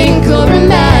 think, or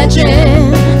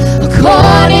imagine.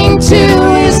 According to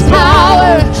his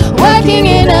power working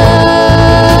in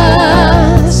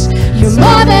us, you're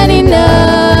more than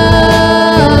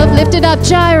enough. Lift it up,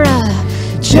 Jireh.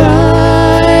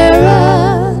 Jireh,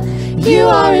 you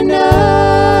are enough.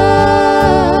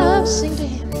 Sing to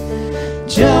him.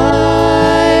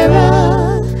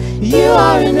 Jireh, you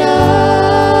are enough.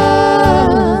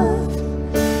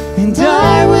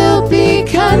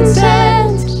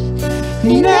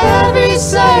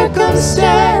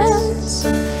 circumstance.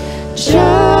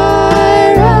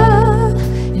 Jireh,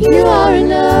 you are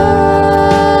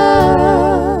enough.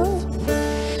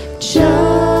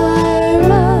 Jireh,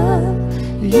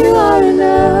 you are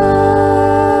enough.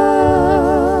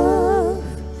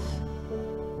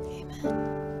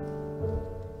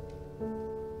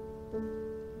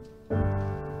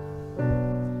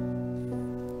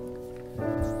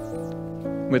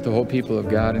 With the whole people of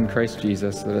God in Christ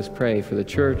Jesus, let us pray for the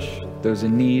church, those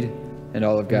in need, and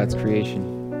all of God's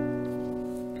creation.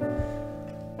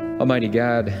 Almighty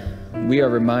God, we are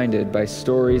reminded by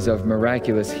stories of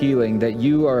miraculous healing that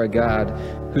you are a God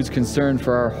who's concerned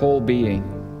for our whole being,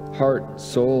 heart,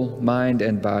 soul, mind,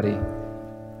 and body.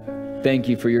 Thank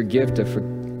you for your gift of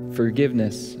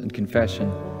forgiveness and confession,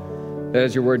 that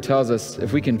as your word tells us,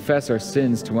 if we confess our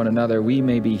sins to one another, we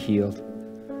may be healed.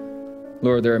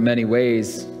 Lord, there are many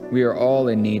ways we are all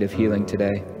in need of healing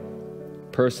today,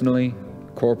 personally,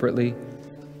 corporately,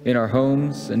 in our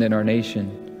homes, and in our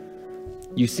nation.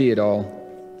 You see it all,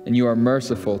 and you are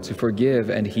merciful to forgive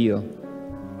and heal.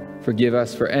 Forgive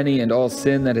us for any and all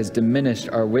sin that has diminished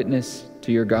our witness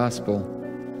to your gospel,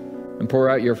 and pour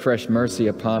out your fresh mercy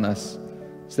upon us,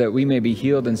 so that we may be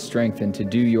healed and strengthened to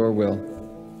do your will.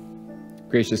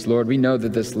 Gracious Lord, we know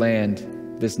that this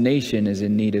land, this nation is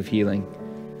in need of healing.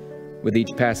 With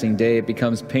each passing day, it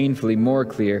becomes painfully more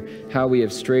clear how we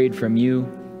have strayed from you,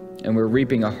 and we're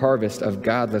reaping a harvest of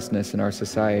godlessness in our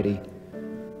society.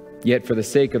 Yet for the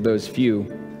sake of those few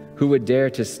who would dare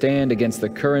to stand against the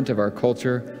current of our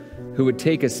culture, who would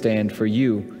take a stand for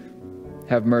you,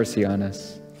 have mercy on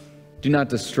us. Do not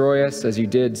destroy us as you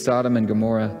did Sodom and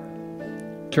Gomorrah.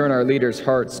 Turn our leaders'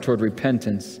 hearts toward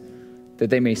repentance,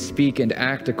 that they may speak and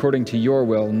act according to your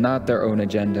will, not their own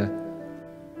agenda.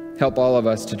 Help all of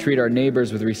us to treat our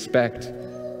neighbors with respect,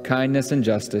 kindness, and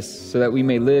justice, so that we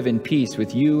may live in peace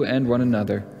with you and one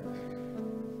another.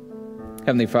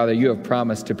 Heavenly Father, you have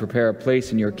promised to prepare a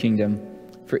place in your kingdom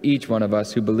for each one of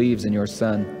us who believes in your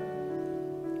Son.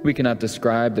 We cannot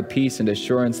describe the peace and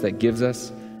assurance that gives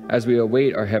us as we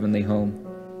await our heavenly home.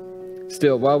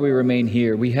 Still, while we remain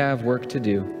here, we have work to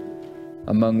do,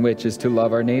 among which is to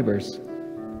love our neighbors.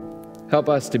 Help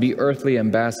us to be earthly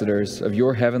ambassadors of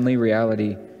your heavenly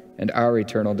reality and our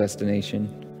eternal destination.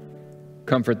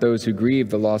 Comfort those who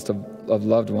grieve the loss of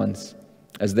loved ones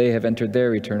as they have entered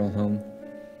their eternal home.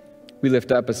 We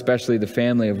lift up especially the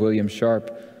family of William Sharp,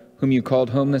 whom you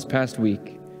called home this past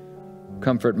week.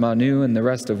 Comfort Manu and the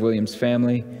rest of William's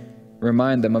family.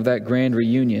 Remind them of that grand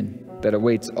reunion that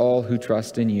awaits all who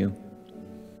trust in you.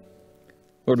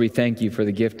 Lord, we thank you for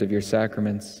the gift of your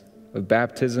sacraments of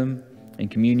baptism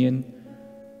and communion,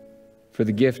 for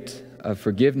the gift of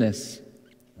forgiveness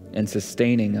and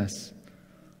sustaining us.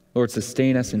 Lord,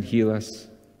 sustain us and heal us.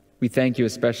 We thank you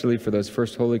especially for those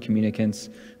first holy communicants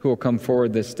who will come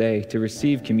forward this day to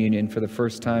receive communion for the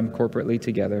first time corporately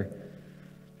together.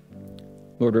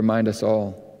 Lord, remind us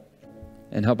all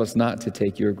and help us not to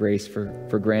take your grace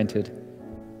for granted.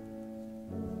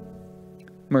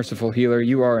 Merciful healer,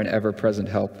 you are an ever-present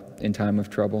help in time of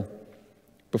trouble.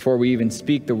 Before we even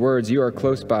speak the words, you are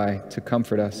close by to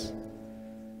comfort us.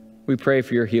 We pray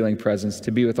for your healing presence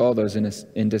to be with all those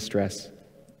in distress.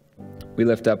 We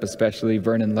lift up especially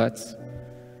Vernon Lutz,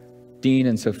 Dean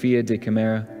and Sophia de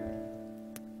Camara.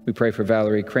 We pray for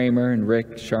Valerie Kramer and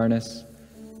Rick Sharness,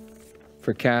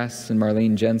 for Cass and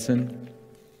Marlene Jensen,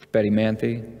 Betty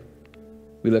Manthe.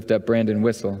 We lift up Brandon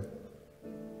Whistle,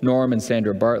 Norm and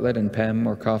Sandra Bartlett and Pam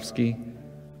Morkowski,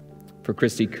 for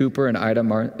Christy Cooper and Ida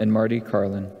and Marty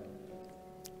Carlin.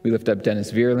 We lift up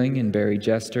Dennis Vierling and Barry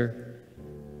Jester,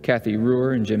 Kathy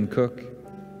Ruhr and Jim Cook,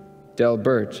 Del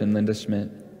Birch and Linda Schmidt.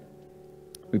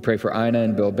 We pray for Ina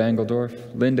and Bill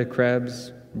Bangeldorf, Linda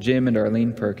Krebs, Jim and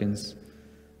Arlene Perkins,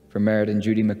 for Merritt and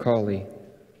Judy McCauley,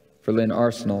 for Lynn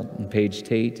Arsenault and Paige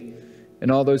Tate,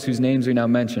 and all those whose names we now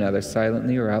mention either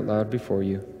silently or out loud before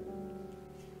you.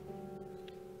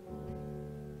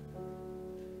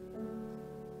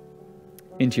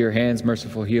 Into your hands,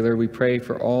 merciful healer, we pray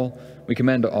for all, we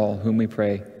commend all whom we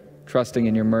pray, trusting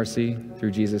in your mercy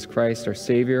through Jesus Christ, our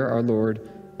Savior, our Lord,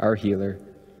 our healer.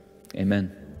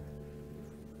 Amen.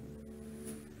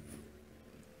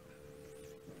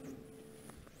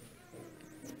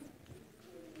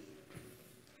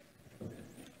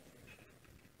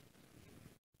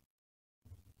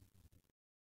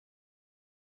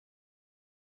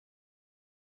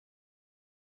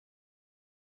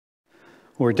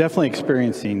 We're definitely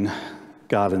experiencing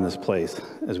God in this place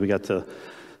as we got to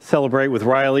celebrate with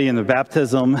Riley in the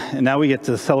baptism, and now we get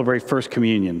to celebrate First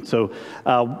Communion. So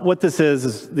what this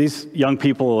is these young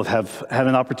people have had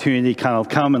an opportunity to kind of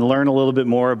come and learn a little bit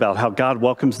more about how God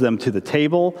welcomes them to the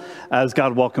table as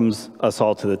God welcomes us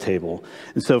all to the table.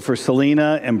 And so for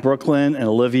Selena and Brooklyn and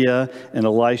Olivia and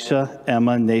Elisha,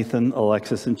 Emma, Nathan,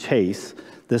 Alexis, and Chase,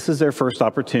 this is their first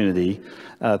opportunity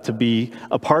to be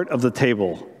a part of the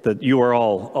table that you are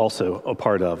all also a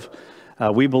part of.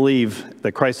 We believe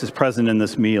that Christ is present in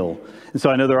this meal. And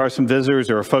so I know there are some visitors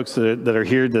or folks that are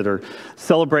here that are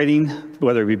celebrating,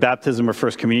 whether it be baptism or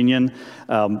First Communion.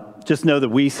 Just know that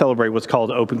we celebrate what's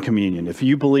called open communion. If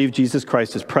you believe Jesus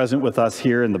Christ is present with us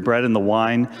here in the bread and the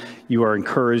wine, you are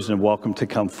encouraged and welcome to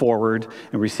come forward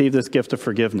and receive this gift of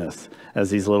forgiveness, as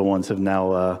these little ones have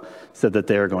now said that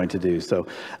they are going to do. So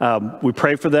we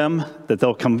pray for them, that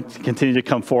they'll continue to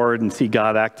come forward and see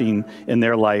God acting in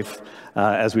their life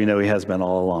as we know he has been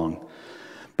all along.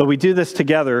 But we do this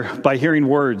together by hearing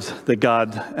words that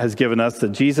God has given us,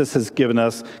 that Jesus has given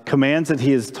us, commands that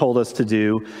he has told us to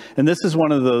do. And this is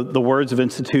one of the words of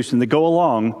institution that go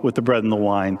along with the bread and the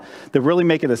wine that really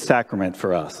make it a sacrament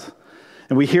for us.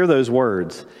 And we hear those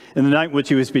words. In the night in which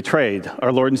he was betrayed,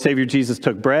 our Lord and Savior Jesus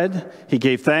took bread, he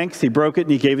gave thanks, he broke it,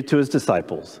 and he gave it to his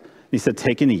disciples. He said,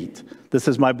 "Take and eat. This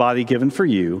is my body given for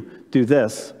you. Do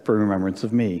this for remembrance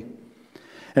of me."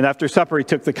 And after supper, he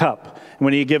took the cup. And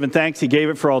when he had given thanks, he gave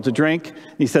it for all to drink.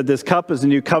 He said, "This cup is a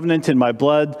new covenant in my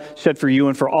blood, shed for you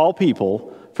and for all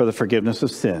people for the forgiveness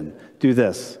of sin. Do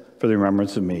this for the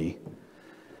remembrance of me."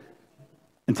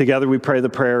 And together we pray the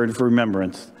prayer of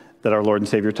remembrance that our Lord and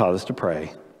Savior taught us to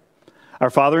pray. Our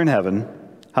Father in heaven,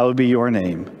 hallowed be your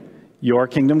name. Your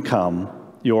kingdom come,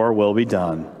 your will be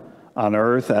done, on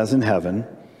earth as in heaven.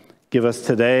 Give us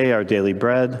today our daily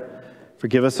bread.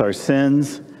 Forgive us our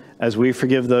sins, as we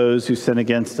forgive those who sin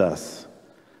against us.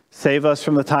 Save us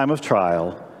from the time of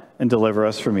trial and deliver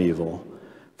us from evil.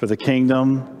 For the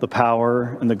kingdom, the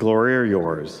power, and the glory are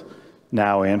yours,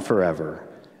 now and forever.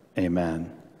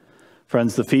 Amen.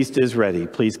 Friends, the feast is ready.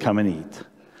 Please come and eat.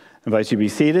 I invite you to be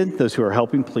seated. Those who are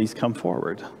helping, please come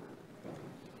forward.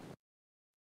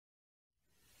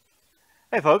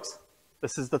 Hey, folks.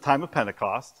 This is the time of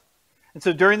Pentecost. And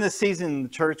so during this season in the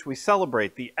church, we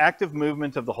celebrate the active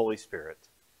movement of the Holy Spirit.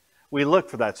 We look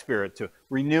for that Spirit to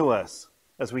renew us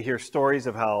as we hear stories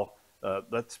of how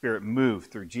that Spirit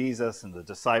moved through Jesus and the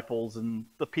disciples and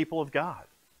the people of God.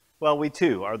 Well, we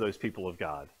too are those people of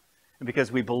God. And because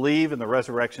we believe in the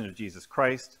resurrection of Jesus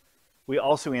Christ, we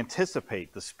also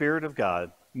anticipate the Spirit of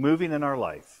God moving in our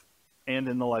life and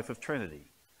in the life of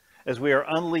Trinity as we are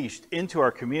unleashed into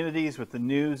our communities with the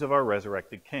news of our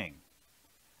resurrected King.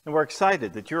 And we're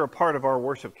excited that you're a part of our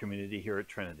worship community here at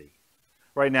Trinity.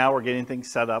 Right now, we're getting things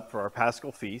set up for our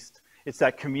Paschal Feast. It's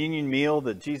that communion meal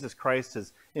that Jesus Christ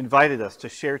has invited us to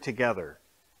share together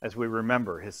as we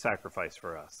remember his sacrifice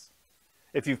for us.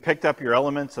 If you've picked up your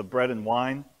elements of bread and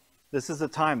wine, this is the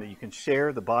time that you can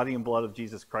share the body and blood of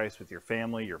Jesus Christ with your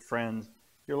family, your friends,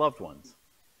 your loved ones.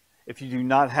 If you do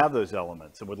not have those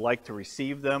elements and would like to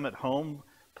receive them at home,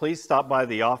 please stop by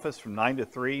the office from 9 to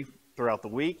 3 throughout the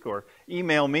week or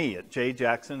email me at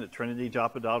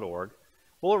jjackson@trinityjoppa.org.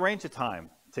 We'll arrange a time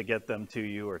to get them to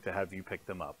you or to have you pick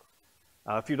them up.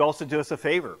 If you'd also do us a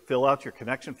favor, fill out your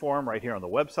connection form right here on the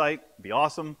website. It'd be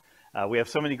awesome. We have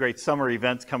so many great summer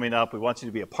events coming up. We want you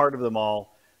to be a part of them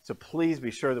all. So please be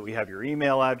sure that we have your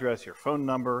email address, your phone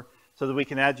number, so that we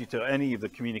can add you to any of the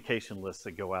communication lists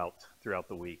that go out throughout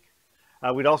the week.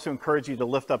 We'd also encourage you to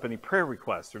lift up any prayer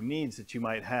requests or needs that you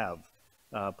might have.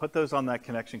 Put those on that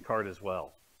connection card as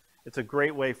well. It's a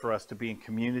great way for us to be in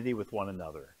community with one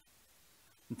another.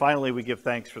 And finally, we give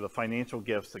thanks for the financial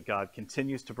gifts that God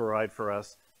continues to provide for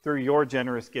us through your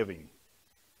generous giving.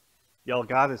 Y'all,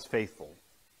 God is faithful.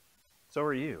 So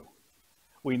are you.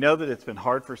 We know that it's been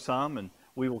hard for some, and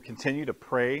we will continue to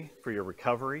pray for your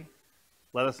recovery.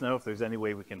 Let us know if there's any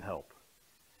way we can help.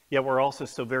 Yet we're also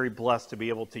so very blessed to be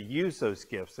able to use those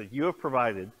gifts that you have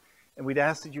provided, and we'd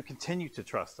ask that you continue to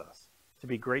trust us to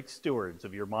be great stewards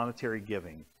of your monetary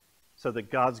giving so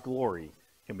that God's glory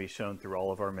can be shown through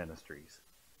all of our ministries.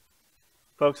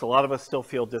 Folks, a lot of us still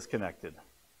feel disconnected.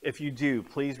 If you do,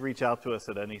 please reach out to us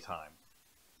at any time.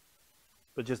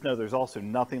 But just know there's also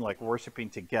nothing like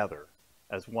worshiping together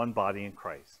as one body in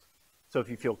Christ. So if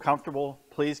you feel comfortable,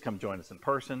 please come join us in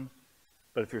person.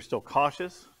 But if you're still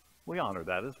cautious, we honor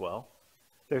that as well.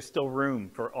 There's still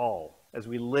room for all as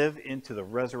we live into the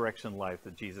resurrection life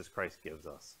that Jesus Christ gives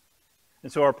us.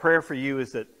 And so our prayer for you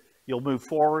is that you'll move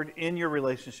forward in your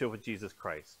relationship with Jesus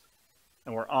Christ.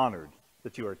 And we're honored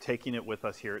that you are taking it with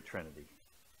us here at Trinity.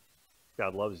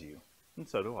 God loves you, and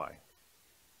so do I.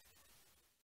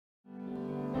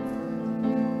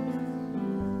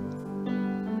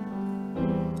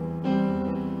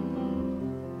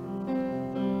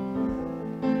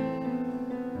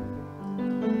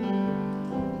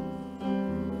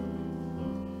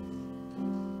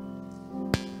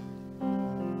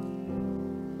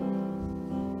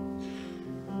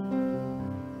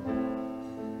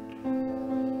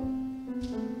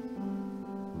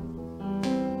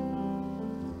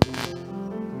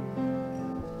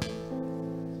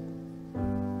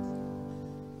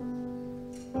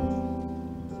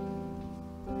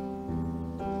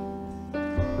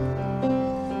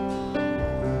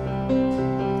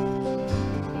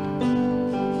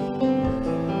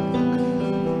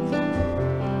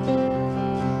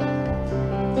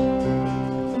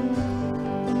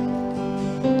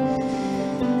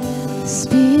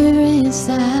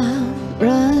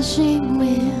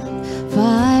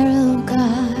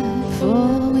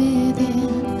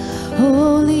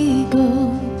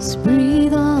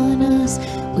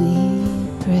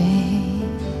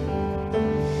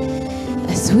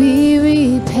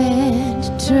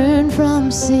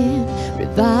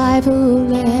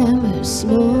 revival ember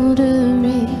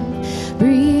smoldering.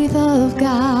 Breathe of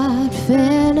God,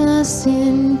 fan us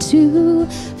into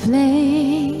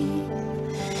flame.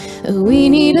 We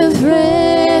need a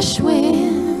fresh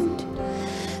wind,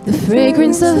 the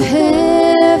fragrance of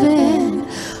heaven.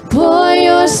 Pour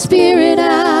your spirit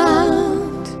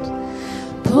out,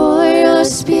 pour your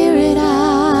spirit out.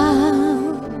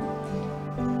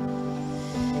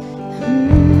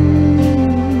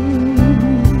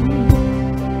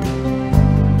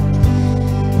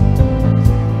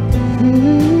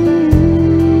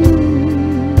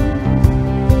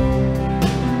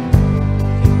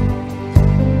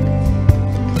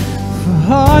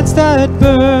 Hearts that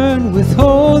burn with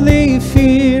holy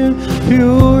fear,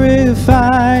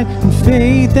 purified in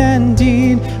faith and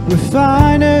deed,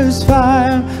 refiner's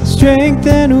fire,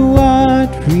 strengthen what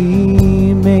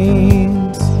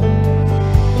remains.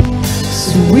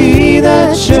 So we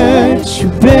the church who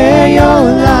bear your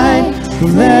light,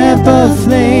 lamp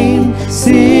aflame,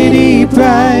 city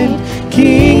bright,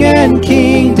 King and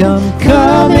kingdom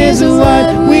come is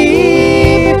what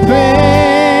we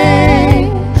pray.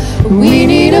 We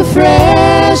need a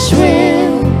fresh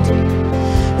wind,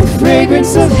 the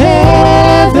fragrance of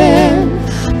heaven.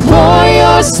 Pour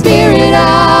your spirit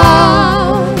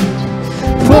out,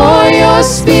 pour your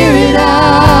spirit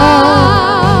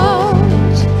out.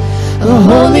 A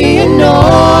holy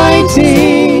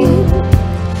anointing,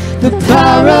 the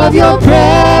power of your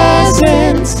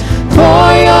presence.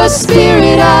 Pour your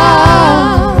spirit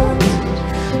out,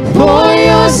 pour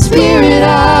your spirit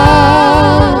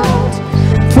out.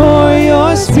 Pour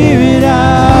your spirit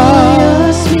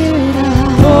out,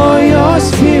 pour your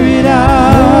spirit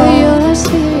out,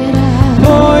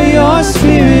 pour your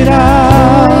spirit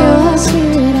out,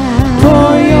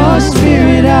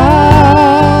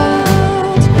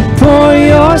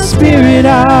 pour your spirit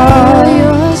out,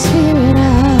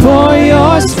 pour your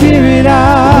spirit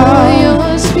out,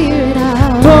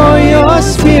 pour your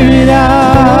spirit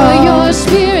out, pour your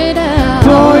spirit out,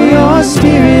 pour your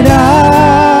spirit out.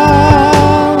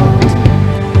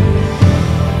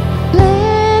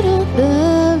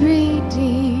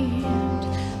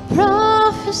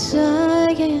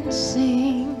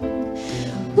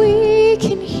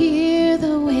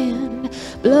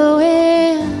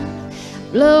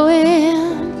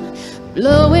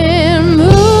 Blowing,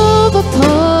 move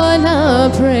upon our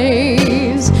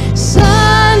praise.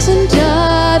 Sons and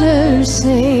daughters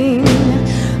sing.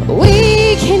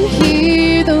 We can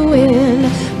hear the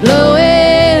wind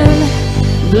blowing,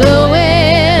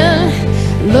 blowing,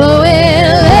 blowing.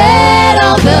 Let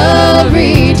all the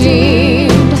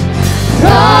redeemed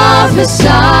prophesy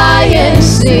and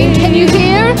sing. Can you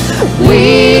hear?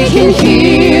 We can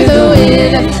hear the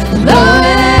wind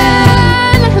blowing.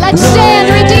 Let's stand,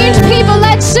 redeemed people,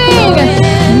 let's sing.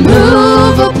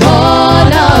 Move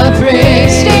upon our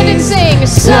praise. Stand and sing.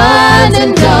 Son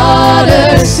and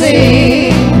daughter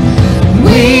sing.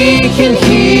 We can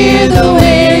hear the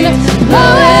wind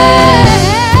blowing.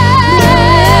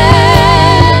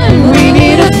 We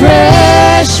need a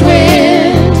fresh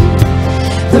wind,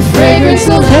 the fragrance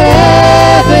of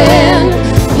heaven.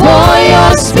 Pour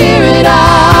your spirit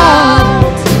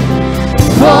out,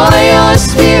 pour your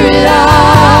spirit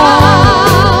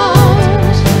out.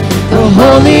 The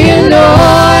holy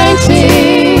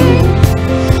anointing,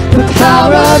 the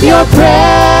power of your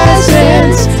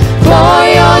presence. Pour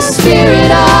your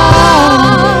spirit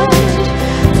out,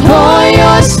 pour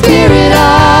your spirit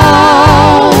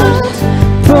out,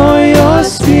 pour your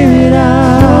spirit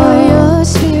out,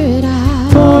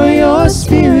 pour your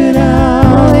spirit out,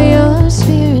 pour your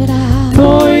spirit out,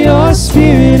 pour your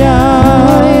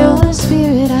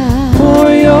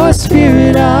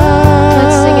spirit out.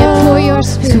 Let's sing it. Pour your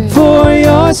spirit. Pour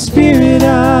your spirit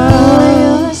out.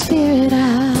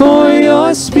 Pour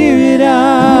your spirit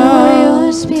out. Pour your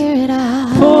spirit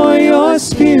out. Pour your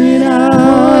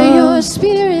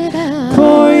spirit out.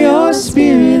 Pour your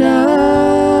spirit out.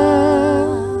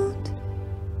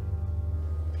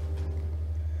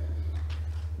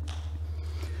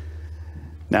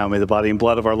 Now may the body and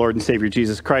blood of our Lord and Savior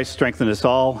Jesus Christ strengthen us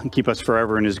all and keep us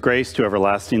forever in his grace to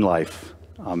everlasting life.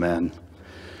 Amen.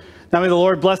 Now may the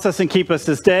Lord bless us and keep us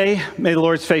this day. May the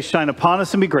Lord's face shine upon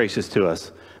us and be gracious to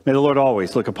us. May the Lord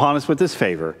always look upon us with his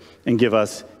favor and give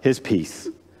us his peace.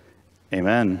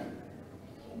 Amen.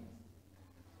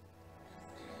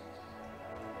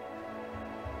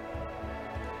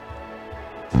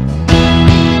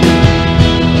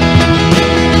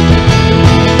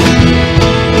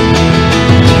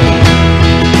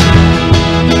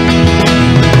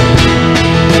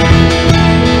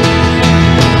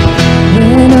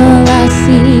 When all I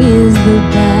see is the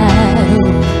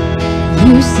battle,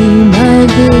 you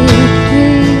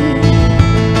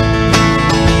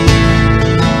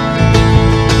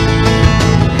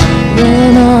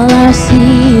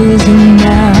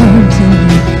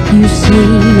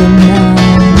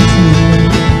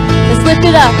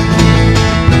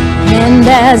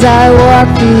as I walk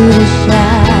through the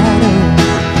shadows,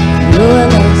 your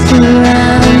love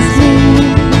surrounds me.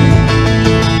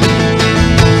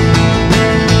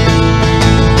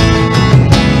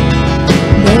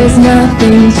 There's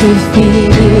nothing to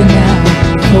fear now,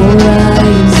 for I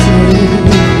am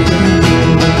saved.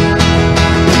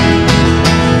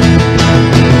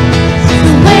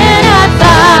 When I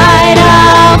fight,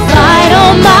 I'll fight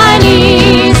on my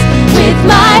knees, with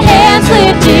my hands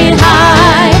lifted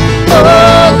high.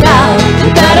 Oh God, the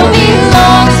battle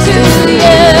belongs to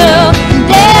you,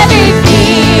 and every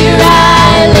fear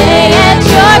I lay at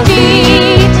your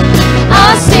feet.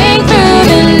 I'll sing through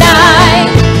the night.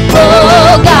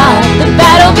 Oh God, the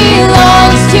battle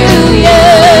belongs to you.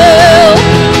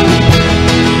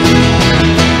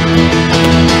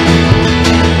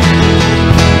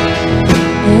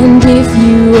 And if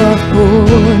you are for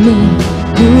me,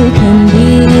 who can be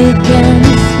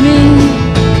against me?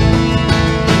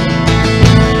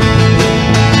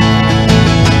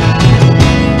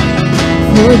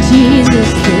 For Jesus,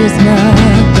 there's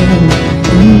nothing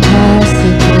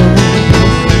impossible.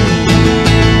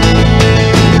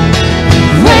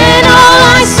 When all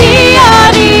I see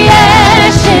are the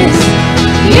ashes,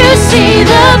 you see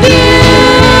the beauty.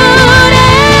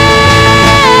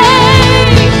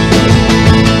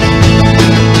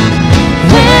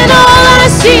 When all I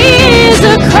see is a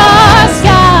cross,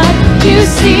 God, you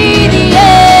see the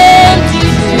empty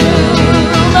tomb.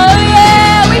 Oh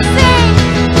yeah, we sing.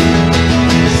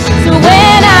 So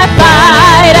when I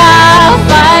fight, I'll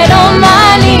fight on my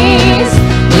knees,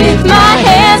 with my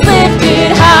hands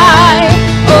lifted high.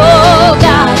 Oh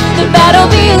God, the battle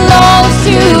belongs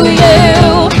to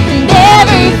you, and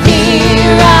every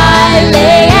fear I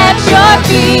lay at your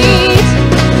feet.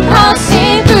 I'll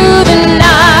sing through the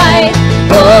night.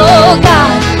 Oh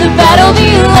God, the battle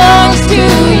belongs to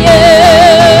you.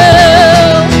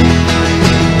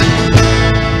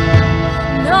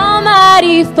 An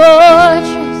almighty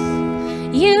fortress,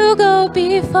 you go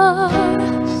before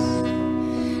us.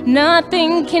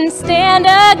 Nothing can stand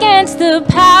against the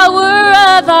power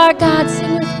of our God.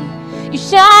 Sing with me. You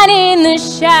shine in the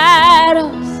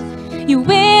shadows, you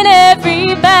win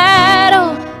every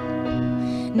battle.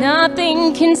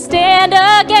 Nothing can stand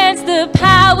against the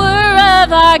power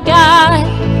of our God.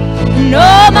 An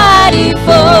almighty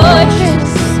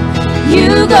fortress,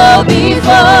 you go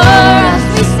before us.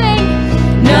 We sing.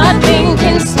 Nothing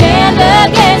can stand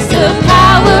against the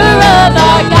power of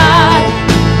our God.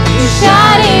 You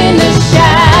shine in the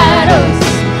shadows,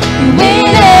 you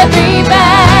win every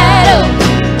battle.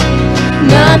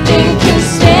 Nothing can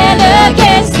stand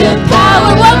against the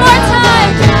power. One more time.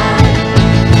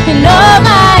 An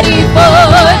almighty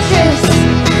fortress,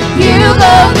 you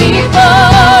go before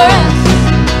us.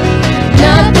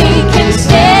 Nothing can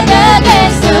stand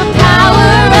against the power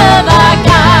of our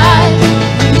God.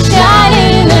 You shine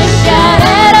in the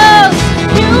shadows,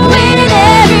 you win in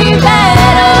every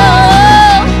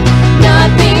battle.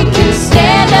 Nothing can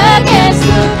stand against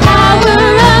the power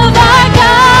of our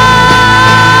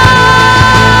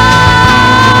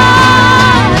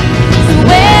God. So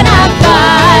when I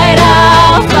fight,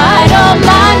 I'll fight on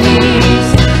my knees,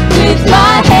 with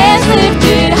my hands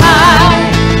lifted high.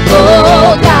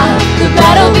 Oh God, the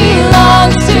battle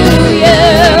belongs to you,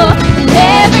 and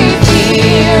every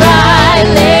fear I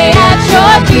lay at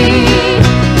your feet.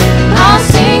 I'll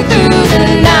sing through the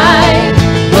night.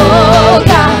 Oh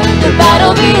God, the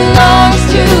battle belongs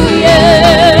to you.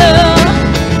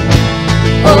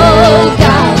 Oh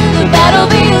God, the battle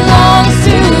belongs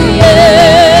to you.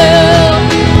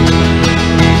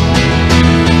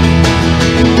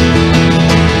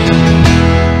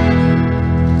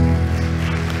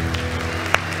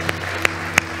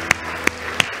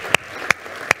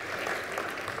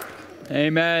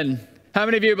 Amen. How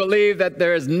many of you believe that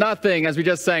there is nothing, as we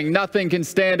just sang, nothing can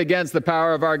stand against the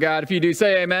power of our God? If you do,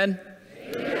 say amen.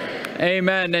 Amen.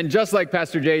 Amen. And just like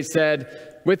Pastor Jay said,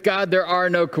 with God, there are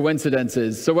no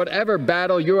coincidences. So whatever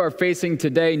battle you are facing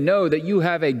today, know that you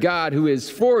have a God who is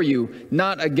for you,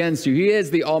 not against you. He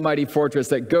is the almighty fortress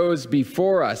that goes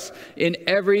before us in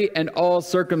every and all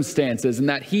circumstances, and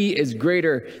that he is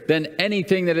greater than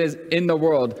anything that is in the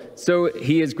world. So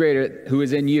he is greater who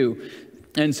is in you.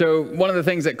 And so one of the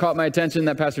things that caught my attention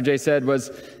that Pastor Jay said was,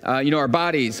 our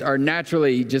bodies are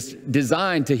naturally just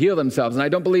designed to heal themselves. And I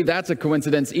don't believe that's a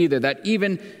coincidence either, that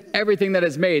even everything that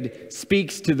is made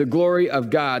speaks to the glory of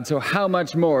God. So how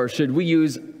much more should we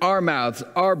use our mouths,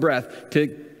 our breath, to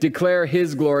declare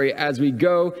his glory as we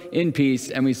go in peace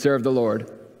and we serve the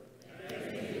Lord?